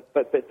 But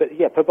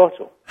yeah, per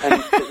bottle.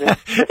 And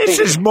this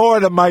is more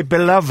than my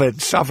beloved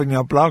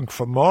Sauvignon Blanc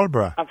from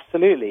Marlborough.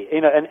 Absolutely.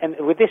 And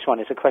with this one,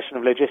 it's a question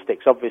of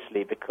logistics,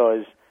 obviously,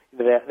 because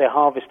they're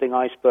harvesting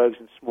icebergs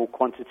in small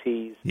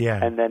quantities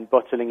and then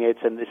bottling it,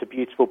 and it's a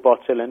beautiful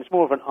bottle, and it's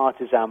more of an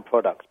artisan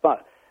product.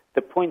 But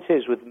the point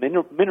is, with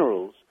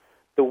minerals,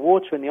 the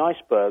water in the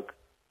iceberg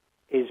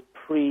is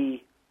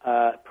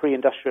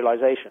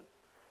pre-industrialization.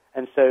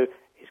 And so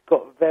it's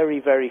got very,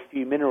 very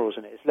few minerals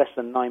in it. It's less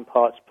than 9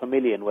 parts per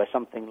million, where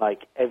something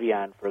like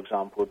Evian, for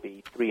example, would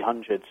be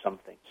 300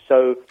 something.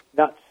 So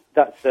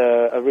that's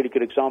a really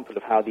good example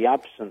of how the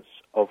absence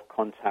of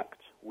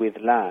contact with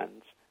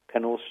land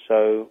can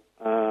also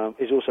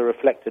is also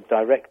reflected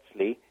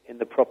directly in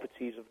the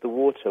properties of the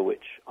water,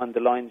 which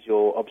underlines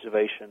your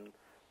observation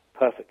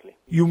perfectly.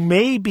 You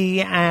may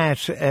be at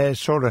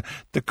sort of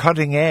the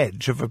cutting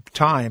edge of a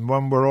time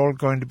when we're all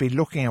going to be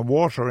looking at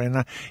water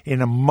in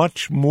a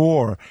much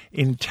more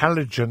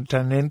intelligent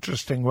and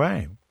interesting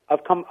way.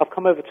 I've come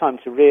over time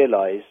to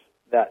realise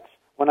that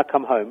when I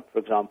come home, for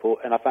example,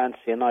 and I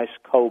fancy a nice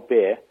cold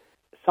beer,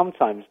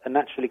 sometimes a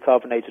naturally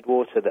carbonated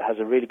water that has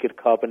a really good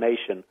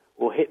carbonation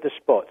will hit the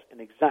spot in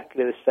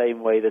exactly the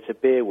same way that a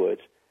beer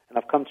would. And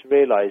I've come to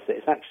realise that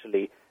it's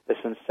actually the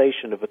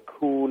sensation of a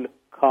cool,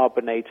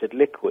 carbonated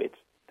liquid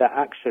that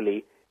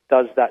actually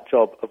does that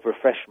job of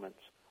refreshment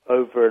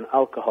over an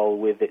alcohol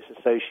with its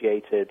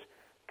associated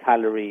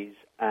calories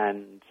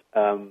and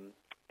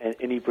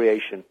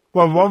inebriation.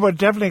 Well, what we're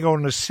definitely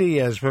going to see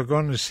is we're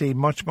going to see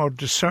much more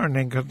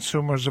discerning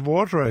consumers of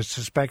water, I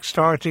suspect,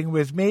 starting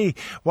with me.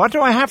 What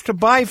do I have to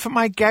buy for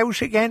my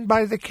gout again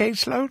by the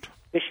caseload?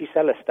 Vichy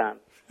Celestin.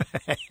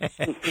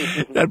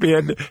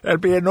 There'll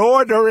be an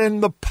order in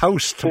the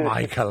post,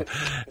 Michael.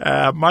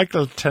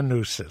 Michael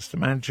Tannousis, the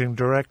Managing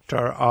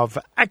Director of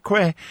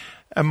Aqua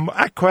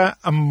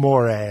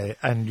Amore,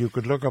 and you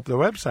could look up the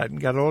website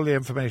and get all the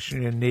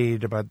information you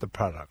need about the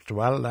product.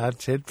 Well,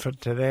 that's it for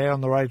today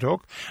on The Right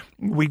Hook.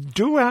 We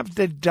do have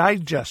the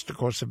digest, of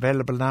course,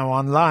 available now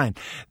online.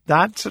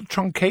 That's a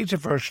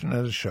truncated version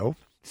of the show.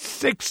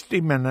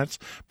 60 minutes,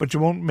 but you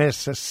won't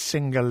miss a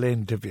single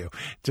interview.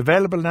 It's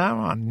available now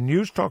on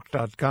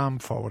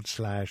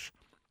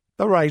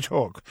newstalk.com/The Right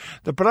Hook.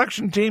 The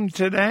production team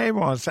today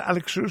was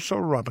Alex Russo,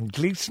 Robin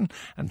Gleeson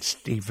and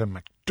Stephen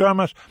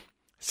McDermott.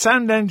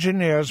 Sound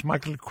engineers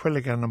Michael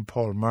Quilligan and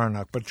Paul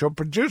Murnock. But your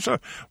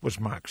producer was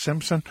Mark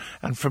Simpson.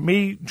 And for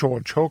me,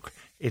 George Hook,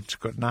 it's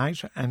good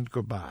night and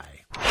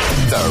goodbye.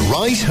 The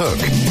Right Hook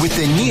with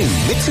the new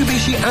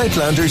Mitsubishi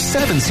Outlander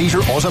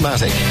 7-seater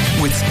automatic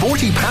with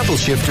sporty paddle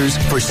shifters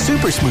for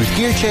super smooth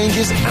gear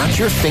changes at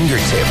your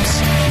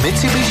fingertips.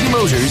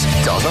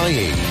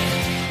 MitsubishiMotors.ie.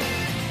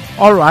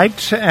 All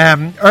right.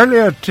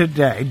 Earlier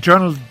today,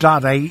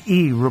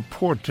 Journal.ie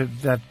reported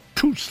that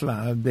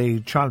TUSLA,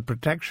 the Child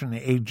Protection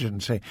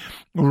Agency,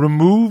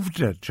 removed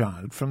a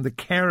child from the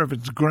care of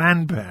its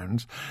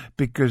grandparents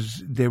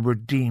because they were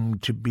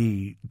deemed to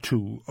be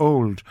too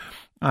old.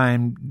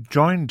 I'm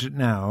joined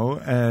now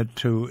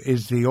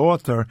is the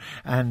author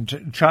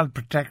and child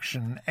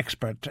protection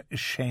expert,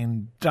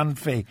 Shane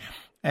Dunphy.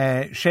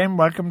 Shane,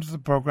 welcome to the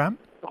programme.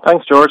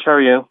 Thanks, George. How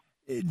are you?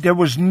 There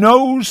was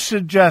no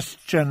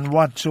suggestion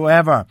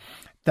whatsoever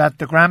that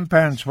the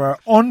grandparents were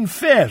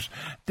unfit.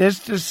 This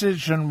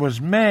decision was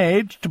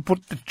made to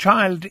put the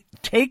child,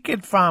 take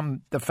it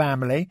from the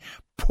family,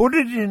 put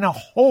it in a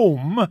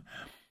home,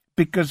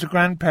 because the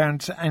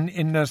grandparents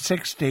in their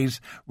 60s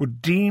were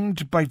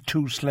deemed by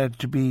TUSLA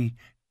to be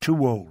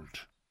too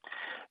old.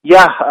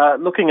 Yeah,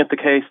 looking at the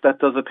case, that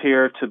does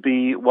appear to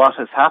be what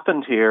has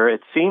happened here.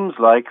 It seems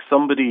like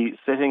somebody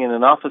sitting in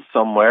an office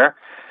somewhere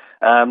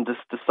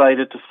just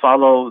decided to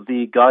follow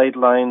the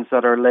guidelines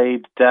that are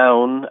laid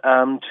down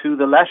to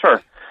the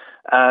letter.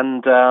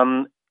 And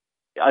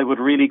I would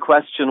really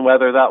question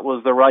whether that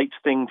was the right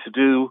thing to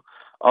do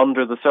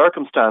under the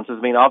circumstances.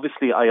 I mean,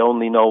 obviously, I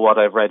only know what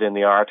I've read in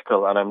the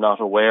article, and I'm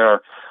not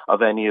aware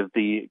of any of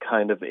the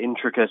kind of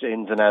intricate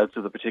ins and outs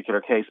of the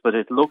particular case, but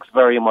it looks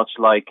very much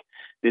like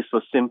this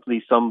was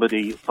simply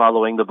somebody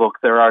following the book.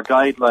 There are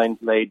guidelines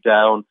laid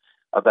down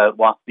about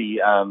what the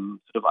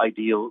sort of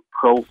ideal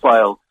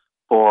profile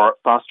for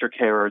foster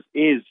carers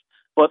is.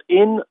 But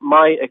in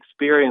my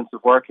experience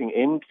of working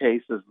in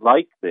cases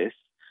like this,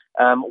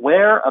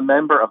 where a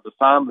member of the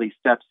family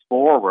steps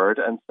forward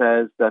and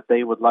says that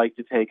they would like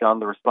to take on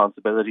the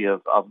responsibility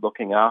of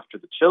looking after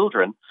the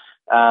children,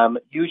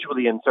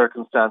 usually in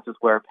circumstances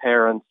where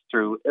parents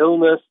through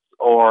illness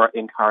or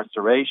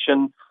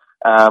incarceration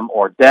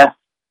or death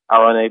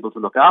are unable to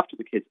look after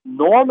the kids,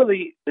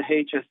 normally the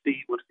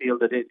HSC would feel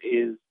that it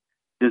is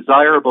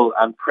desirable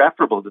and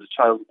preferable that a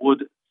child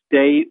would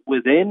stay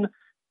within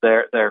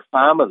their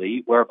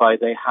family, whereby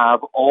they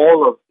have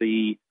all of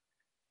the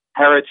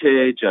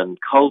heritage and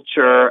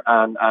culture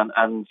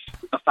and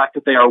the fact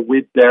that they are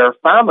with their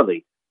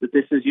family, that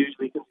this is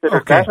usually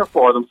considered better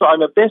for them. So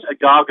I'm a bit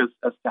agog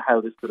as to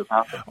how this could have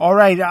happened. All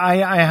right,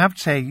 I have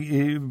to say,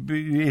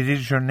 it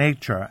is your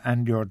nature,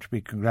 and you're to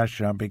be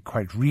congratulated on being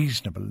quite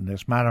reasonable in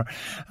this matter.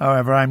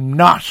 However, I'm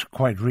not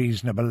quite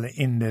reasonable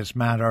in this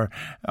matter.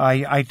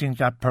 I think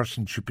that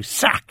person should be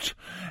sacked.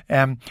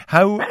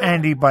 How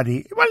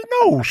anybody... Well,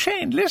 no,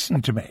 Shane,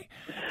 listen to me.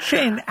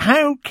 Shane,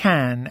 how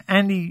can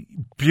any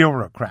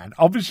bureaucrat,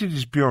 obviously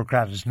this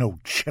bureaucrat has no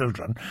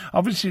children,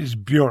 obviously this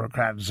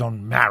bureaucrat is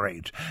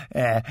unmarried,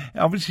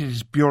 obviously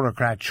this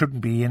bureaucrat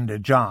shouldn't be in the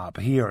job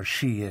he or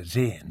she is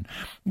in,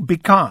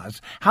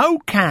 because how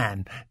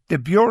can the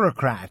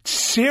bureaucrat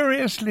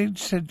seriously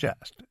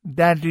suggest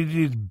that it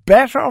is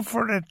better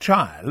for a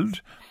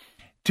child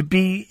to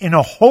be in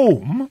a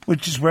home,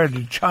 which is where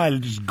the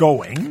child is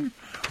going,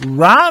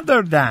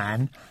 rather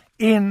than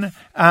in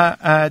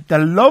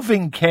the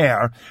loving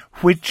care,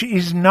 which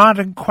is not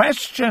in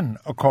question,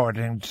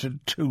 according to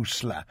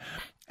TUSLA.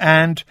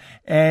 And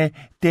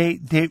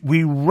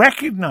we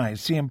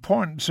recognise the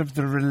importance of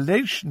the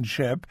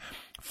relationship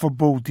for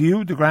both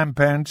you, the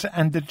grandparents,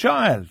 and the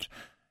child.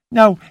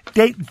 Now,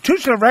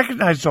 TUSLA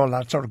recognise all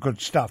that sort of good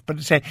stuff, but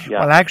they say,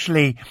 well,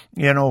 actually,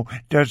 you know,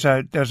 there's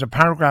a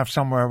paragraph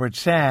somewhere which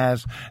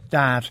says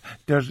that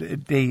there's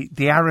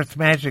the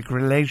arithmetic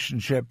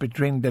relationship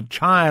between the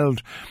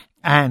child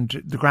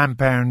and the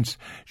grandparents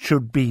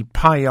should be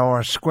pi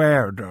r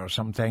squared or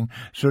something,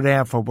 so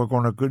therefore we're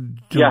going to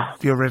do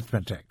the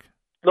arithmetic.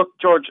 Look,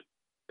 George,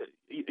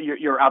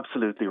 you're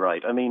absolutely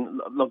right. I mean,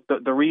 look,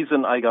 the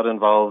reason I got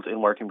involved in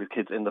working with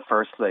kids in the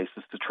first place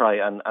is to try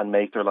and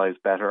make their lives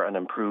better and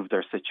improve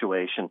their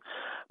situation.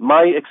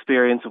 My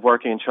experience of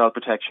working in child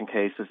protection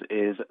cases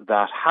is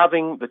that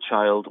having the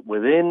child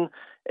within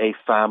a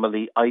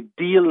family,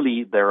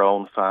 ideally their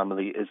own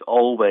family, is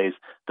always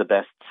the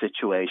best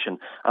situation.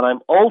 And I'm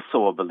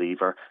also a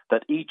believer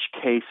that each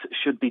case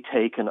should be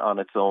taken on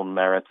its own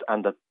merits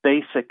and that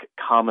basic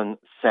common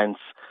sense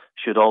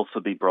should also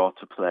be brought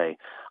to play.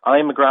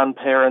 I'm a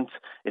grandparent.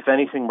 If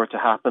anything were to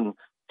happen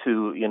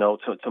to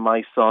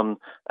my son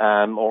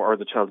or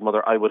the child's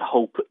mother, I would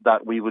hope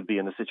that we would be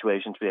in a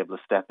situation to be able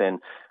to step in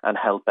and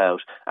help out.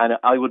 And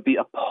I would be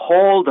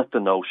appalled at the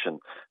notion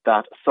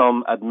that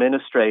some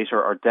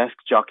administrator or desk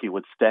jockey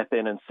would step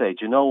in and say,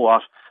 do you know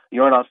what?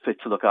 You're not fit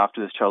to look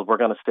after this child. We're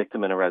going to stick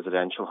them in a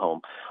residential home.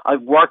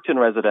 I've worked in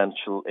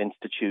residential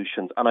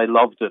institutions and I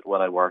loved it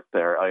when I worked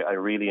there. I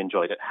really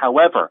enjoyed it.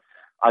 However,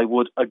 I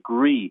would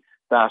agree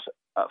that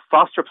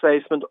foster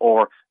placement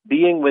or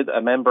being with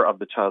a member of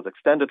the child's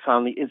extended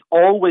family is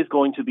always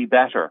going to be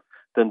better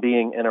than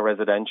being in a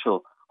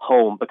residential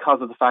home because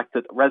of the fact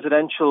that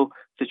residential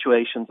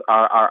situations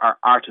are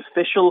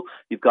artificial.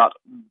 You've got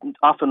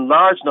often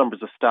large numbers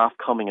of staff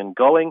coming and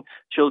going.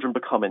 Children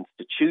become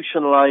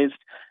institutionalized.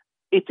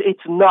 It's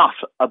not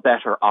a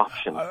better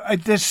option.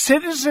 The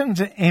Citizens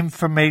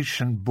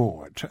Information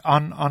Board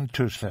on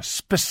TUSLA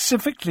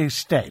specifically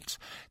states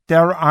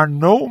there are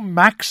no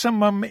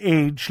maximum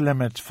age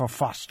limits for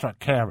foster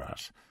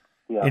carers.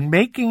 Yeah. In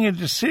making a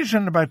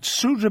decision about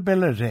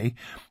suitability,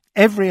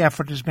 every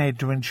effort is made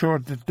to ensure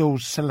that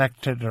those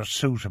selected are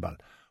suitable.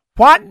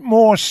 What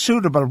more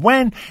suitable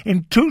when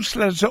in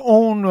TUSLA's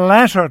own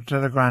letter to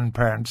the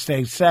grandparents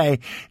they say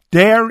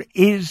there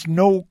is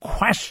no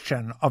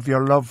question of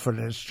your love for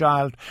this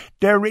child,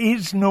 there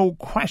is no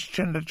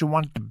question that you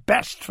want the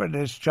best for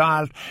this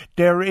child,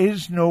 there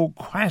is no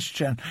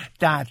question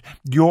that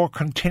your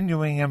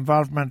continuing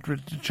involvement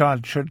with the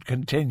child should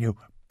continue,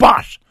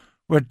 but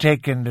we're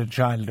taking the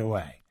child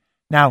away.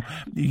 Now,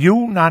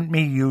 you, not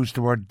me, use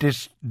the word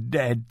desk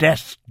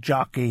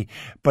jockey,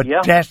 but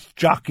desk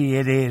jockey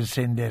it is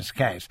in this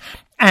case.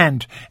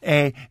 And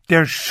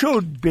there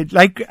should be,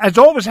 like as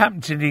always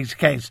happens in these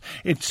cases,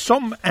 it's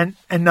an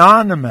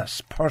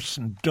anonymous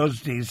person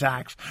does these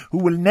acts who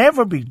will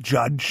never be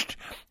judged,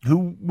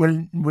 who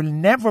will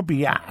never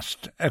be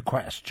asked a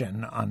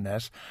question on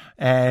this.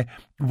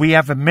 We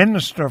have a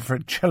Minister for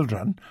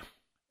Children.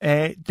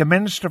 The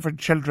Minister for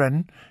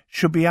Children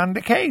should be on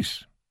the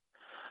case.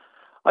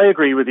 I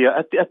agree with you.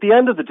 At the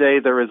end of the day,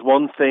 there is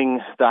one thing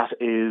that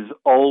is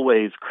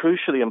always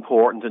crucially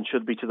important and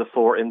should be to the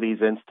fore in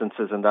these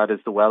instances, and that is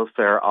the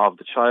welfare of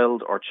the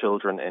child or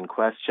children in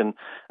question.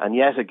 And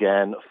yet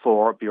again,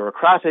 for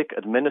bureaucratic,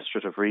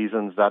 administrative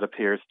reasons, that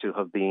appears to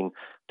have been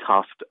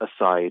tossed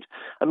aside.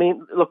 I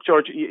mean, look,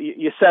 George,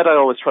 you said I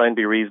always try and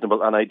be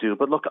reasonable, and I do.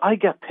 But look, I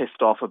get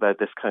pissed off about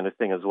this kind of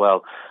thing as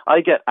well.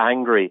 I get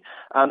angry,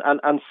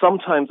 and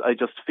sometimes I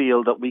just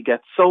feel that we get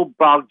so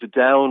bogged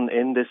down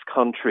in this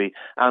country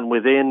and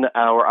within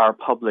our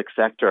public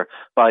sector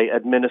by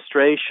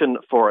administration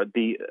for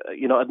the,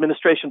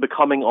 administration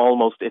becoming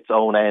almost its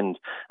own end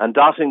and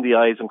dotting the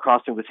I's and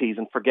crossing the T's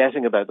and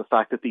forgetting about the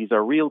fact that these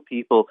are real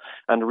people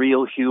and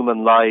real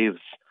human lives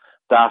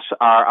that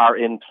are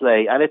in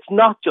play. And it's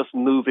not just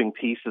moving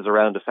pieces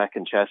around a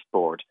feckin'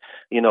 chessboard,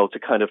 to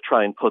kind of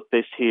try and put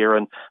this here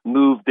and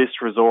move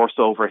this resource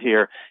over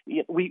here.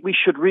 We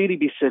should really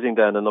be sitting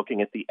down and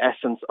looking at the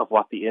essence of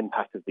what the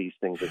impact of these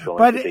things is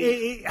going to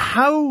be.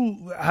 I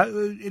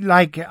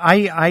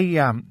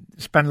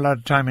spent a lot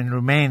of time in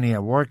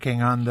Romania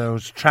working on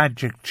those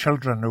tragic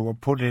children who were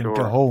put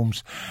into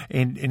homes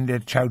in the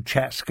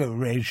Ceausescu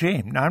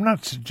regime. Now, I'm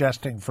not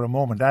suggesting for a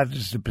moment that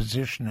is the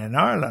position in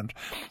Ireland,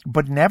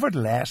 but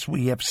nevertheless,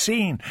 we have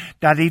seen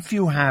that if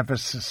you have a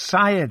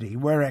society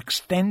where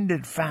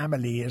extended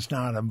family is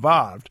not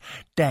involved,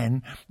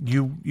 then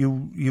you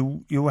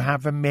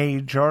have a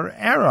major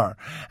error.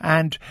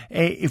 And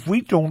if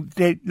we don't,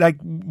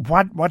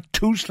 what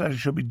TUSLA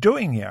should be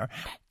doing here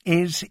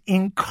is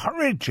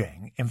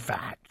encouraging, in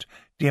fact,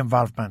 the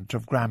involvement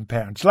of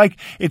grandparents. Like,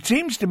 it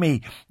seems to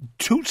me,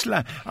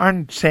 TUSLA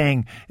aren't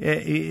saying,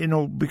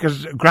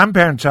 because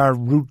grandparents are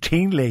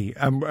routinely,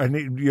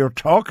 and you're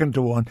talking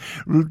to one,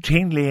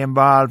 routinely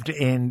involved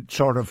in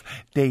sort of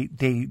the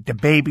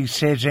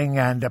babysitting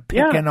and the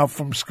picking up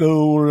from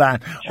school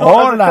and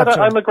all that.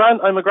 I'm a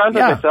granddad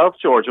myself,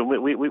 George, and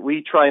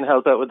we try and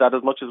help out with that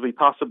as much as we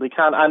possibly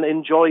can and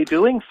enjoy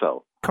doing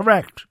so.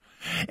 Correct.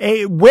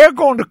 We're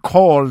going to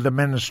call the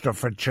Minister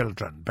for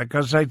Children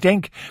because I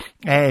think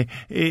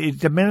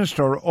the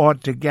Minister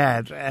ought to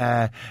get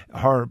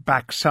her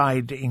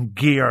backside in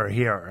gear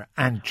here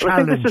and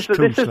challenge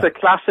TUSLA. This is a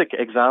classic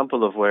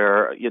example of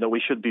where,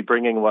 we should be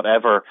bringing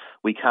whatever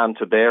we can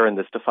to bear in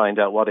this to find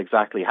out what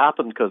exactly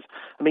happened. Because,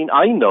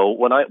 I know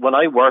when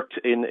I worked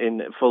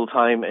in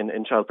full-time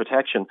in child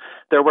protection,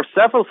 there were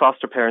several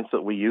foster parents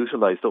that we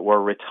utilised that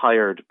were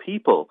retired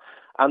people,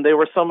 and they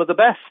were some of the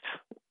best.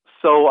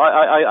 So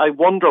I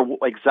wonder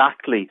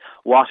exactly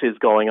what is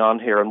going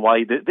on here and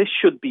why this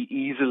should be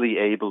easily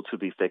able to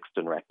be fixed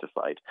and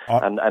rectified,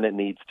 and it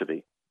needs to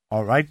be.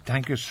 All right,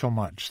 thank you so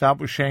much. That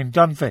was Shane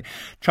Dunphy,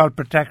 child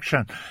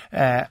protection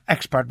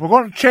expert. We're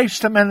going to chase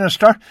the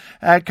Minister.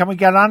 Can we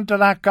get on to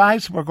that,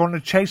 guys? We're going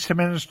to chase the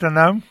Minister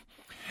now.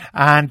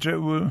 And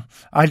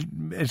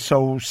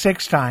so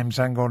 6 times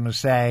I'm going to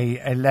say,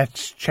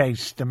 let's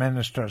chase the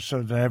Minister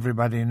so that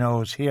everybody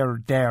knows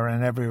here, there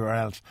and everywhere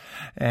else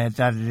that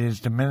it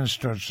is the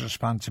Minister's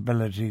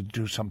responsibility to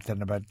do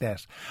something about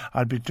this.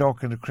 I'll be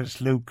talking to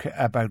Chris Luke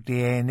about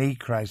the A&E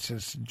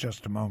crisis in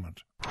just a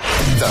moment.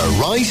 The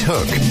Right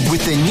Hook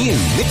with the new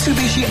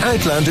Mitsubishi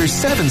Outlander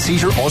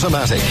 7-seater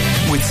automatic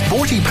with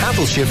sporty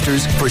paddle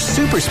shifters for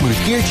super smooth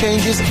gear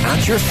changes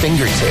at your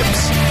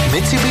fingertips.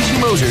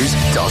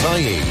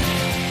 MitsubishiMotors.ie.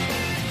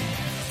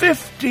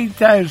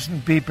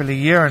 50,000 people a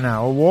year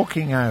now are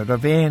walking out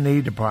of A&E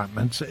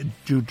departments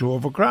due to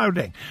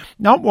overcrowding.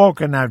 Not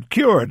walking out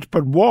cured,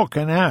 but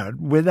walking out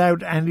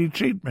without any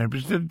treatment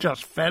because they're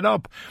just fed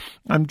up.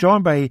 I'm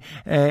joined by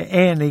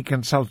A&E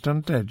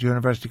consultant at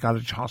University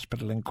College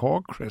Hospital in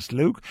Cork, Chris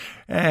Luke.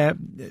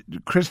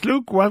 Chris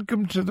Luke,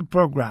 welcome to the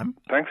programme.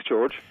 Thanks,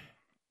 George.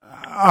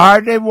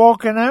 Are they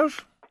walking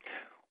out?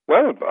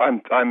 Well,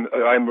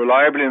 I'm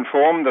reliably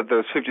informed that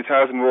there's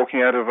 50,000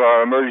 walking out of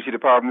our emergency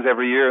departments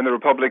every year in the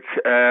Republic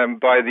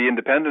by the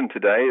Independent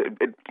today.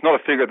 It's not a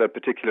figure that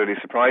particularly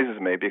surprises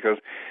me because,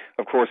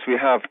 of course, we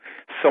have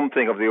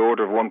something of the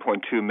order of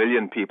 1.2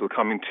 million people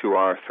coming to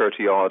our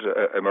 30-odd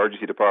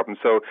emergency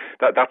departments. So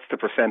that's the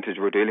percentage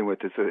we're dealing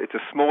with. It's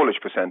a smallish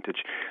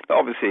percentage. Now,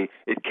 obviously,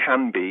 it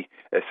can be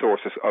a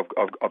source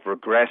of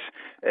regret,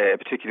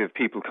 particularly if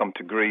people come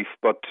to grief.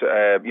 But,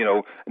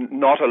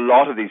 not a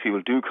lot of these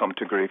people do come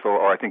to grief.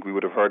 Or I think we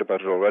would have heard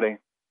about it already.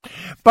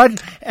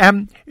 But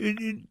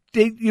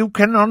you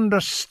can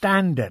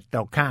understand it,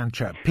 though, can't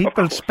you?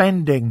 People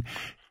spending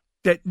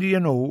that,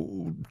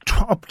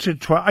 up to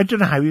 12, I don't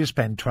know how you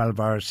spend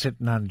 12 hours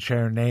sitting on a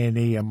chair in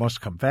A&E, I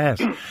must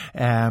confess.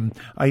 I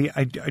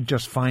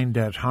just find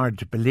it hard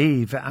to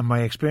believe, and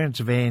my experience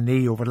of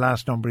A&E over the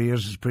last number of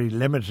years is pretty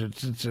limited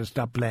since I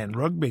stopped playing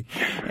rugby.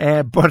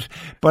 But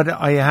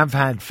I have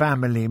had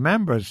family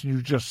members,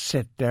 you just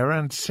sit there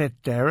and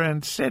sit there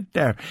and sit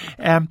there.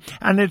 And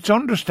it's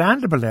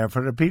understandable,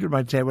 therefore, that people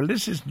might say, well,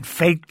 this isn't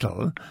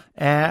fatal,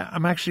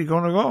 I'm actually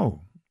going to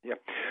go.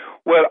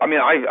 Well, I mean,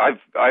 I've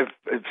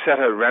set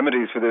out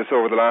remedies for this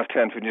over the last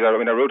 10, 15 years. I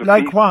mean, I wrote a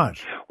Like piece. what?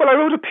 Well, I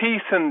wrote a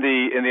piece in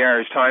the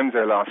Irish Times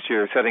there last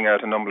year, setting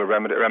out a number of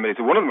remedies.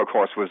 One of them, of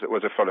course, was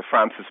a sort of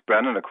Francis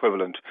Brennan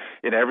equivalent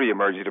in every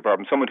emergency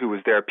department, someone who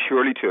was there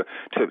purely to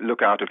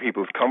look after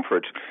people's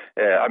comfort.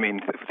 I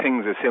mean,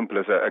 things as simple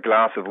as a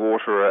glass of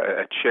water,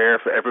 a chair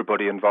for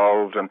everybody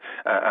involved, and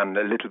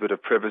a little bit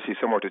of privacy,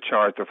 somewhere to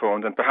charge their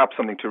phones, and perhaps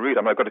something to read.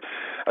 I mean,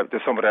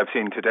 there's somebody I've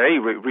seen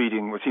today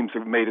reading what seems to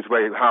have made his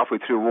way halfway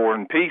through War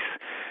and Peace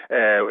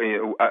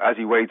as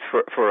he waits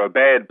for a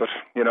bed. But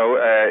you know,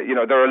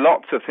 there are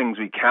lots of things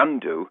we can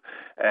do.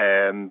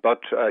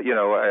 But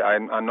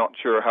I'm not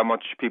sure how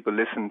much people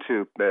listen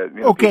to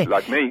people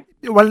like me.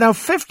 Well, now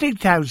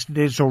 50,000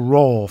 is a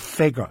raw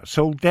figure,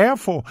 so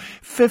therefore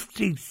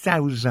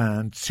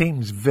 50,000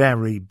 seems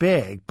very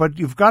big. But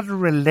you've got to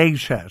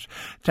relate it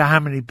to how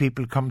many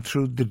people come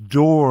through the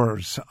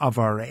doors of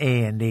our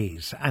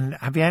A&Es. And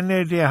have you any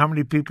idea how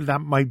many people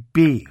that might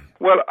be?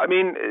 Well, I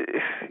mean,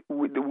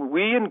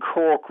 we in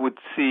Cork would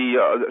see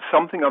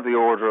something of the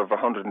order of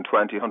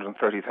 120,000,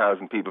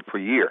 130,000 people per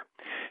year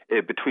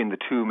between the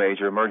two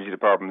major emergency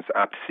departments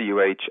at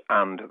CUH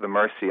and the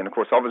Mercy. And of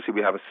course, obviously,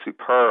 we have a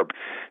superb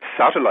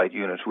satellite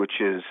unit,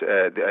 which is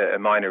a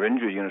minor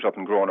injury unit up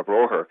in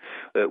Grona-Broher,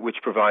 which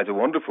provides a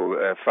wonderful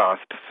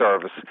fast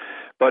service.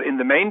 But in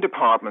the main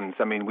departments,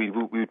 I mean, we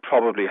would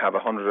probably have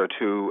 100 or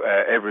two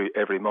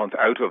every month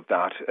out of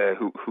that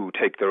who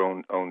take their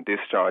own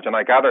discharge. And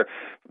I gather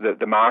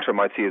the Mater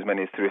might see as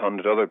many as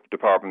 300. Other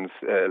departments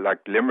like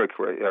Limerick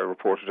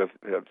reported have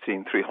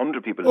seen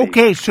 300 people leave.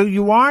 Okay, so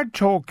you are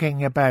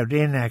talking about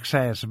in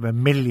excess of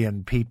 1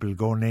 million people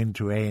going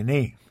into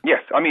A&E.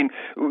 Yes, I mean,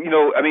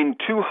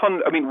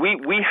 200. I mean,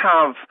 we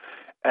have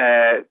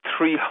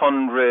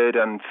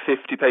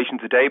 350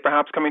 patients a day,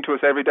 perhaps, coming to us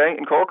every day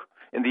in Cork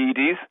in the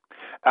EDs.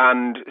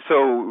 And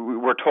so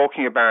we're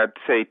talking about,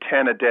 say,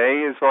 10 a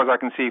day, as far as I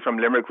can see, from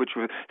Limerick, which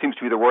seems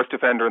to be the worst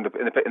offender in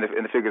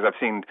the figures I've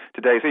seen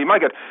today. So you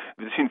might get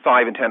between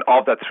 5 and 10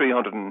 of that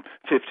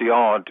 350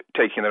 odd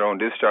taking their own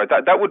discharge.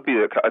 That would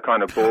be a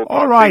kind of ballpark.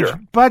 All right,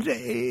 figure. but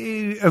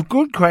a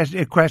good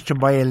question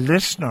by a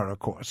listener, of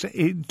course.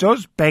 It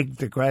does beg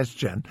the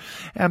question: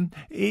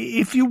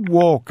 if you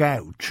walk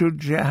out,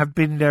 should you have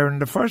been there in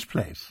the first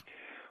place?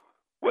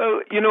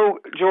 Well,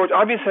 George,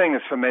 I've been saying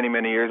this for many,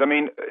 many years. I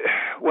mean,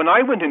 when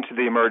I went into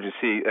the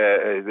emergency,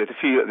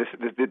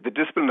 the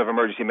discipline of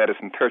emergency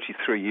medicine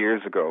 33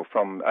 years ago,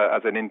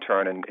 as an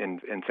intern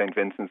in St.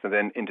 Vincent's and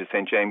then into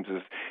St.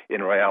 James's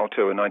in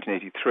Rialto in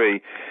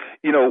 1983,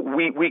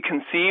 we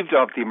conceived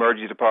of the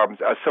emergency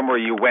departments as somewhere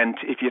you went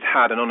if you'd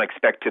had an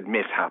unexpected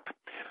mishap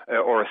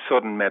or a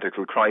sudden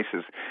medical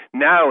crisis.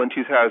 Now, in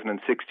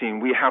 2016,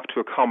 we have to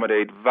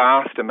accommodate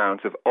vast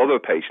amounts of other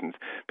patients,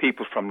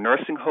 people from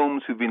nursing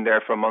homes who've been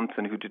there for months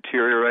and who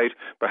deteriorate,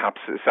 perhaps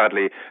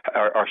sadly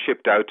are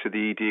shipped out to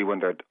the ED when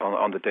they're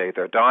on the day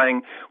they're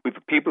dying. We've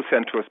people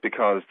sent to us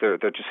because there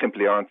just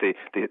simply aren't the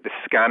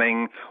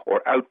scanning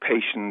or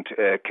outpatient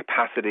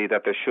capacity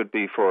that there should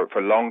be for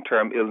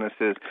long-term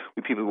illnesses.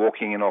 With people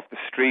walking in off the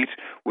street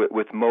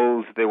with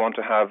moles they want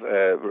to have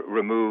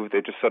removed. They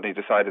just suddenly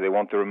decided they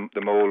want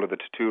the mole or the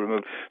tattoo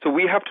removed. So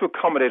we have to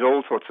accommodate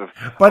all sorts of...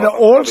 But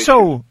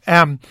also,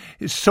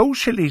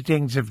 socially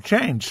things have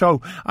changed.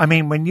 So, I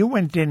mean, when you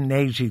went in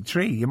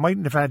 83, you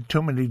mightn't have had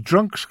too many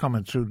drunks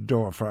coming through the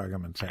door, for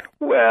argument's sake.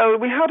 Well,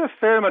 we had a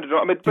fair amount of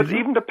drunk, but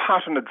even the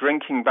pattern of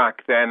drinking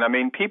back then, I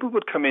mean, people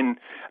would come in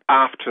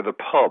after the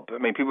pub. I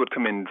mean, people would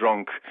come in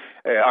drunk.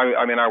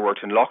 I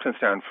worked in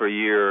Loughlinstown for a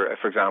year,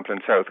 for example,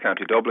 in South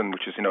County Dublin,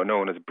 which is,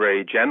 known as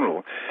Bray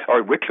General,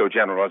 or Wicklow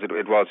General, as it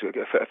was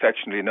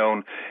affectionately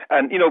known.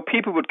 And,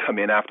 people would come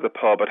in after the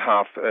pub at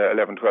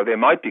 11, 12. They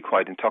might be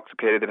quite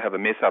intoxicated. They'd have a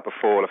mishap, a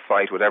fall, a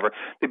fight, whatever.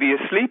 They'd be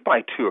asleep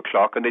by 2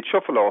 o'clock, and they'd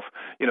shuffle off,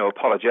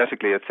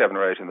 apologetically at 7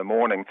 or 8 in the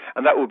morning.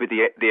 And that would be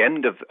the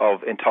end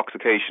of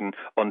intoxication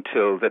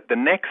until the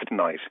next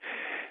night.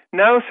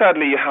 Now,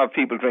 sadly, you have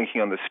people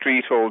drinking on the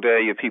street all day.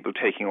 You have people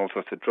taking all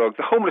sorts of drugs.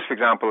 The homeless, for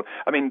example,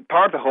 I mean,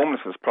 part of the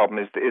homelessness problem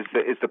is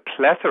the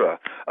plethora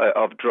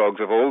of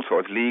drugs of all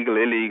sorts, legal,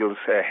 illegals,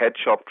 head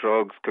shop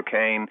drugs,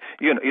 cocaine,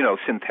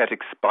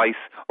 synthetic spice,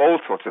 all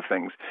sorts of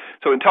things.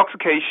 So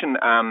intoxication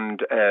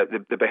and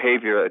the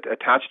behaviour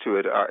attached to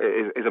it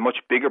is a much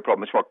bigger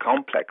problem. It's more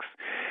complex.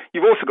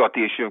 You've also got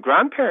the issue of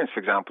grandparents, for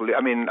example. I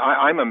mean,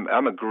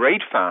 I'm a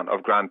great fan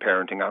of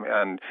grandparenting,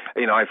 and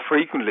I've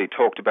frequently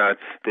talked about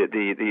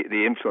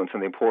the influence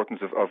and the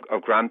importance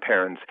of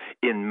grandparents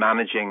in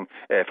managing,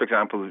 for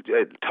example,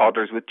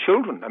 toddlers with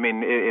children. I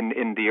mean,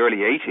 in the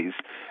early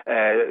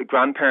 80s,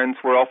 grandparents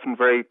were often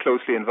very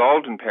closely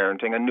involved in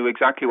parenting and knew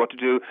exactly what to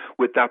do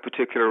with that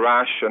particular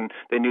rash, and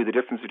they knew the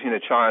difference between a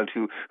child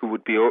who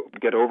would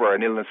get over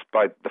an illness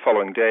by the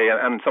following day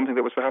and something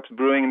that was perhaps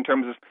brewing in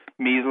terms of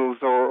measles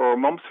or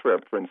mumps, for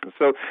instance.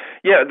 So,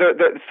 yeah,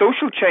 the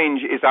social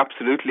change is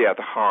absolutely at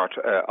the heart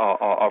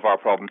of our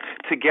problem,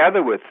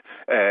 together with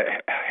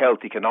health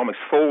economics,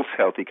 false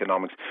health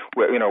economics,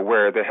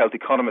 where the health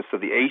economists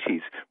of the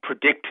 80s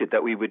predicted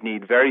that we would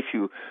need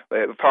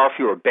far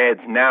fewer beds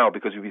now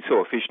because we'd be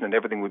so efficient and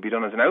everything would be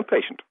done as an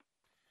outpatient.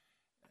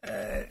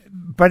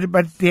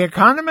 But the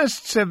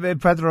economists,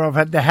 whether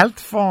of the health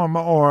form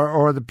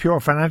or the pure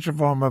financial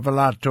form, have a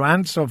lot to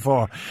answer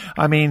for.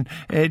 I mean,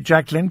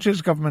 Jack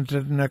Lynch's government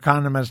had an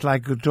economist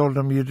who told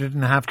them you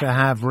didn't have to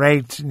have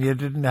rates and you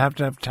didn't have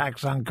to have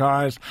tax on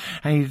cars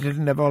and you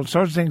didn't have all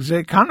sorts of things. The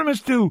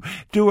economists do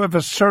have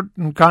a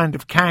certain kind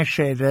of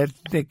cachet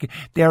that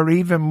they're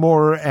even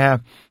more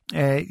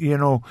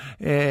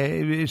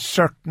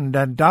certain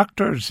than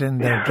doctors in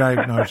their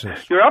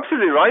diagnosis. You're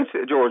absolutely right,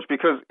 George,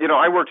 because,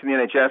 I worked in the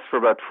NHS for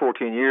about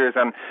 14 years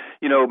and,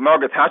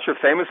 Margaret Thatcher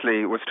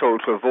famously was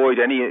told to avoid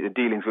any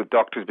dealings with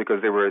doctors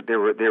because they were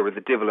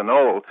the devil and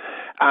all.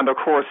 And of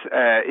course,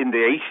 in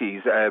the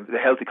 80s, the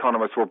health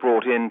economists were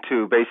brought in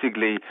to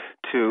basically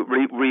to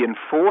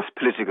reinforce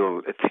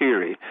political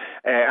theory.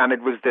 And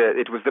it was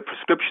the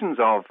prescriptions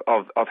of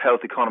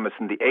health economists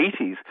in the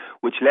 80s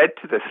which led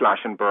to the slash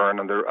and burn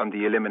and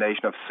the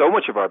elimination of so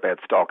much of our bed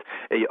stock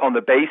on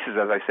the basis,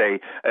 as I say,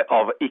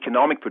 of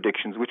economic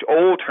predictions, which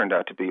all turned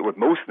out to be, or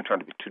most of them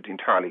turned out to be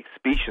entirely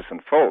specious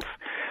and false.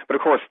 But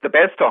of course, the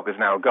bed stock is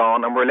now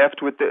gone, and we're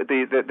left with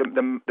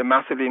the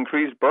massively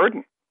increased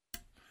burden.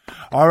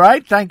 All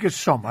right, thank you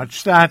so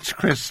much. That's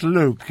Chris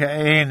Luke,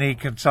 A&E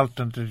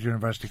consultant at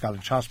University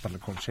College Hospital.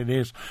 Of course, it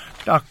is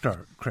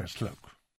Dr. Chris Luke.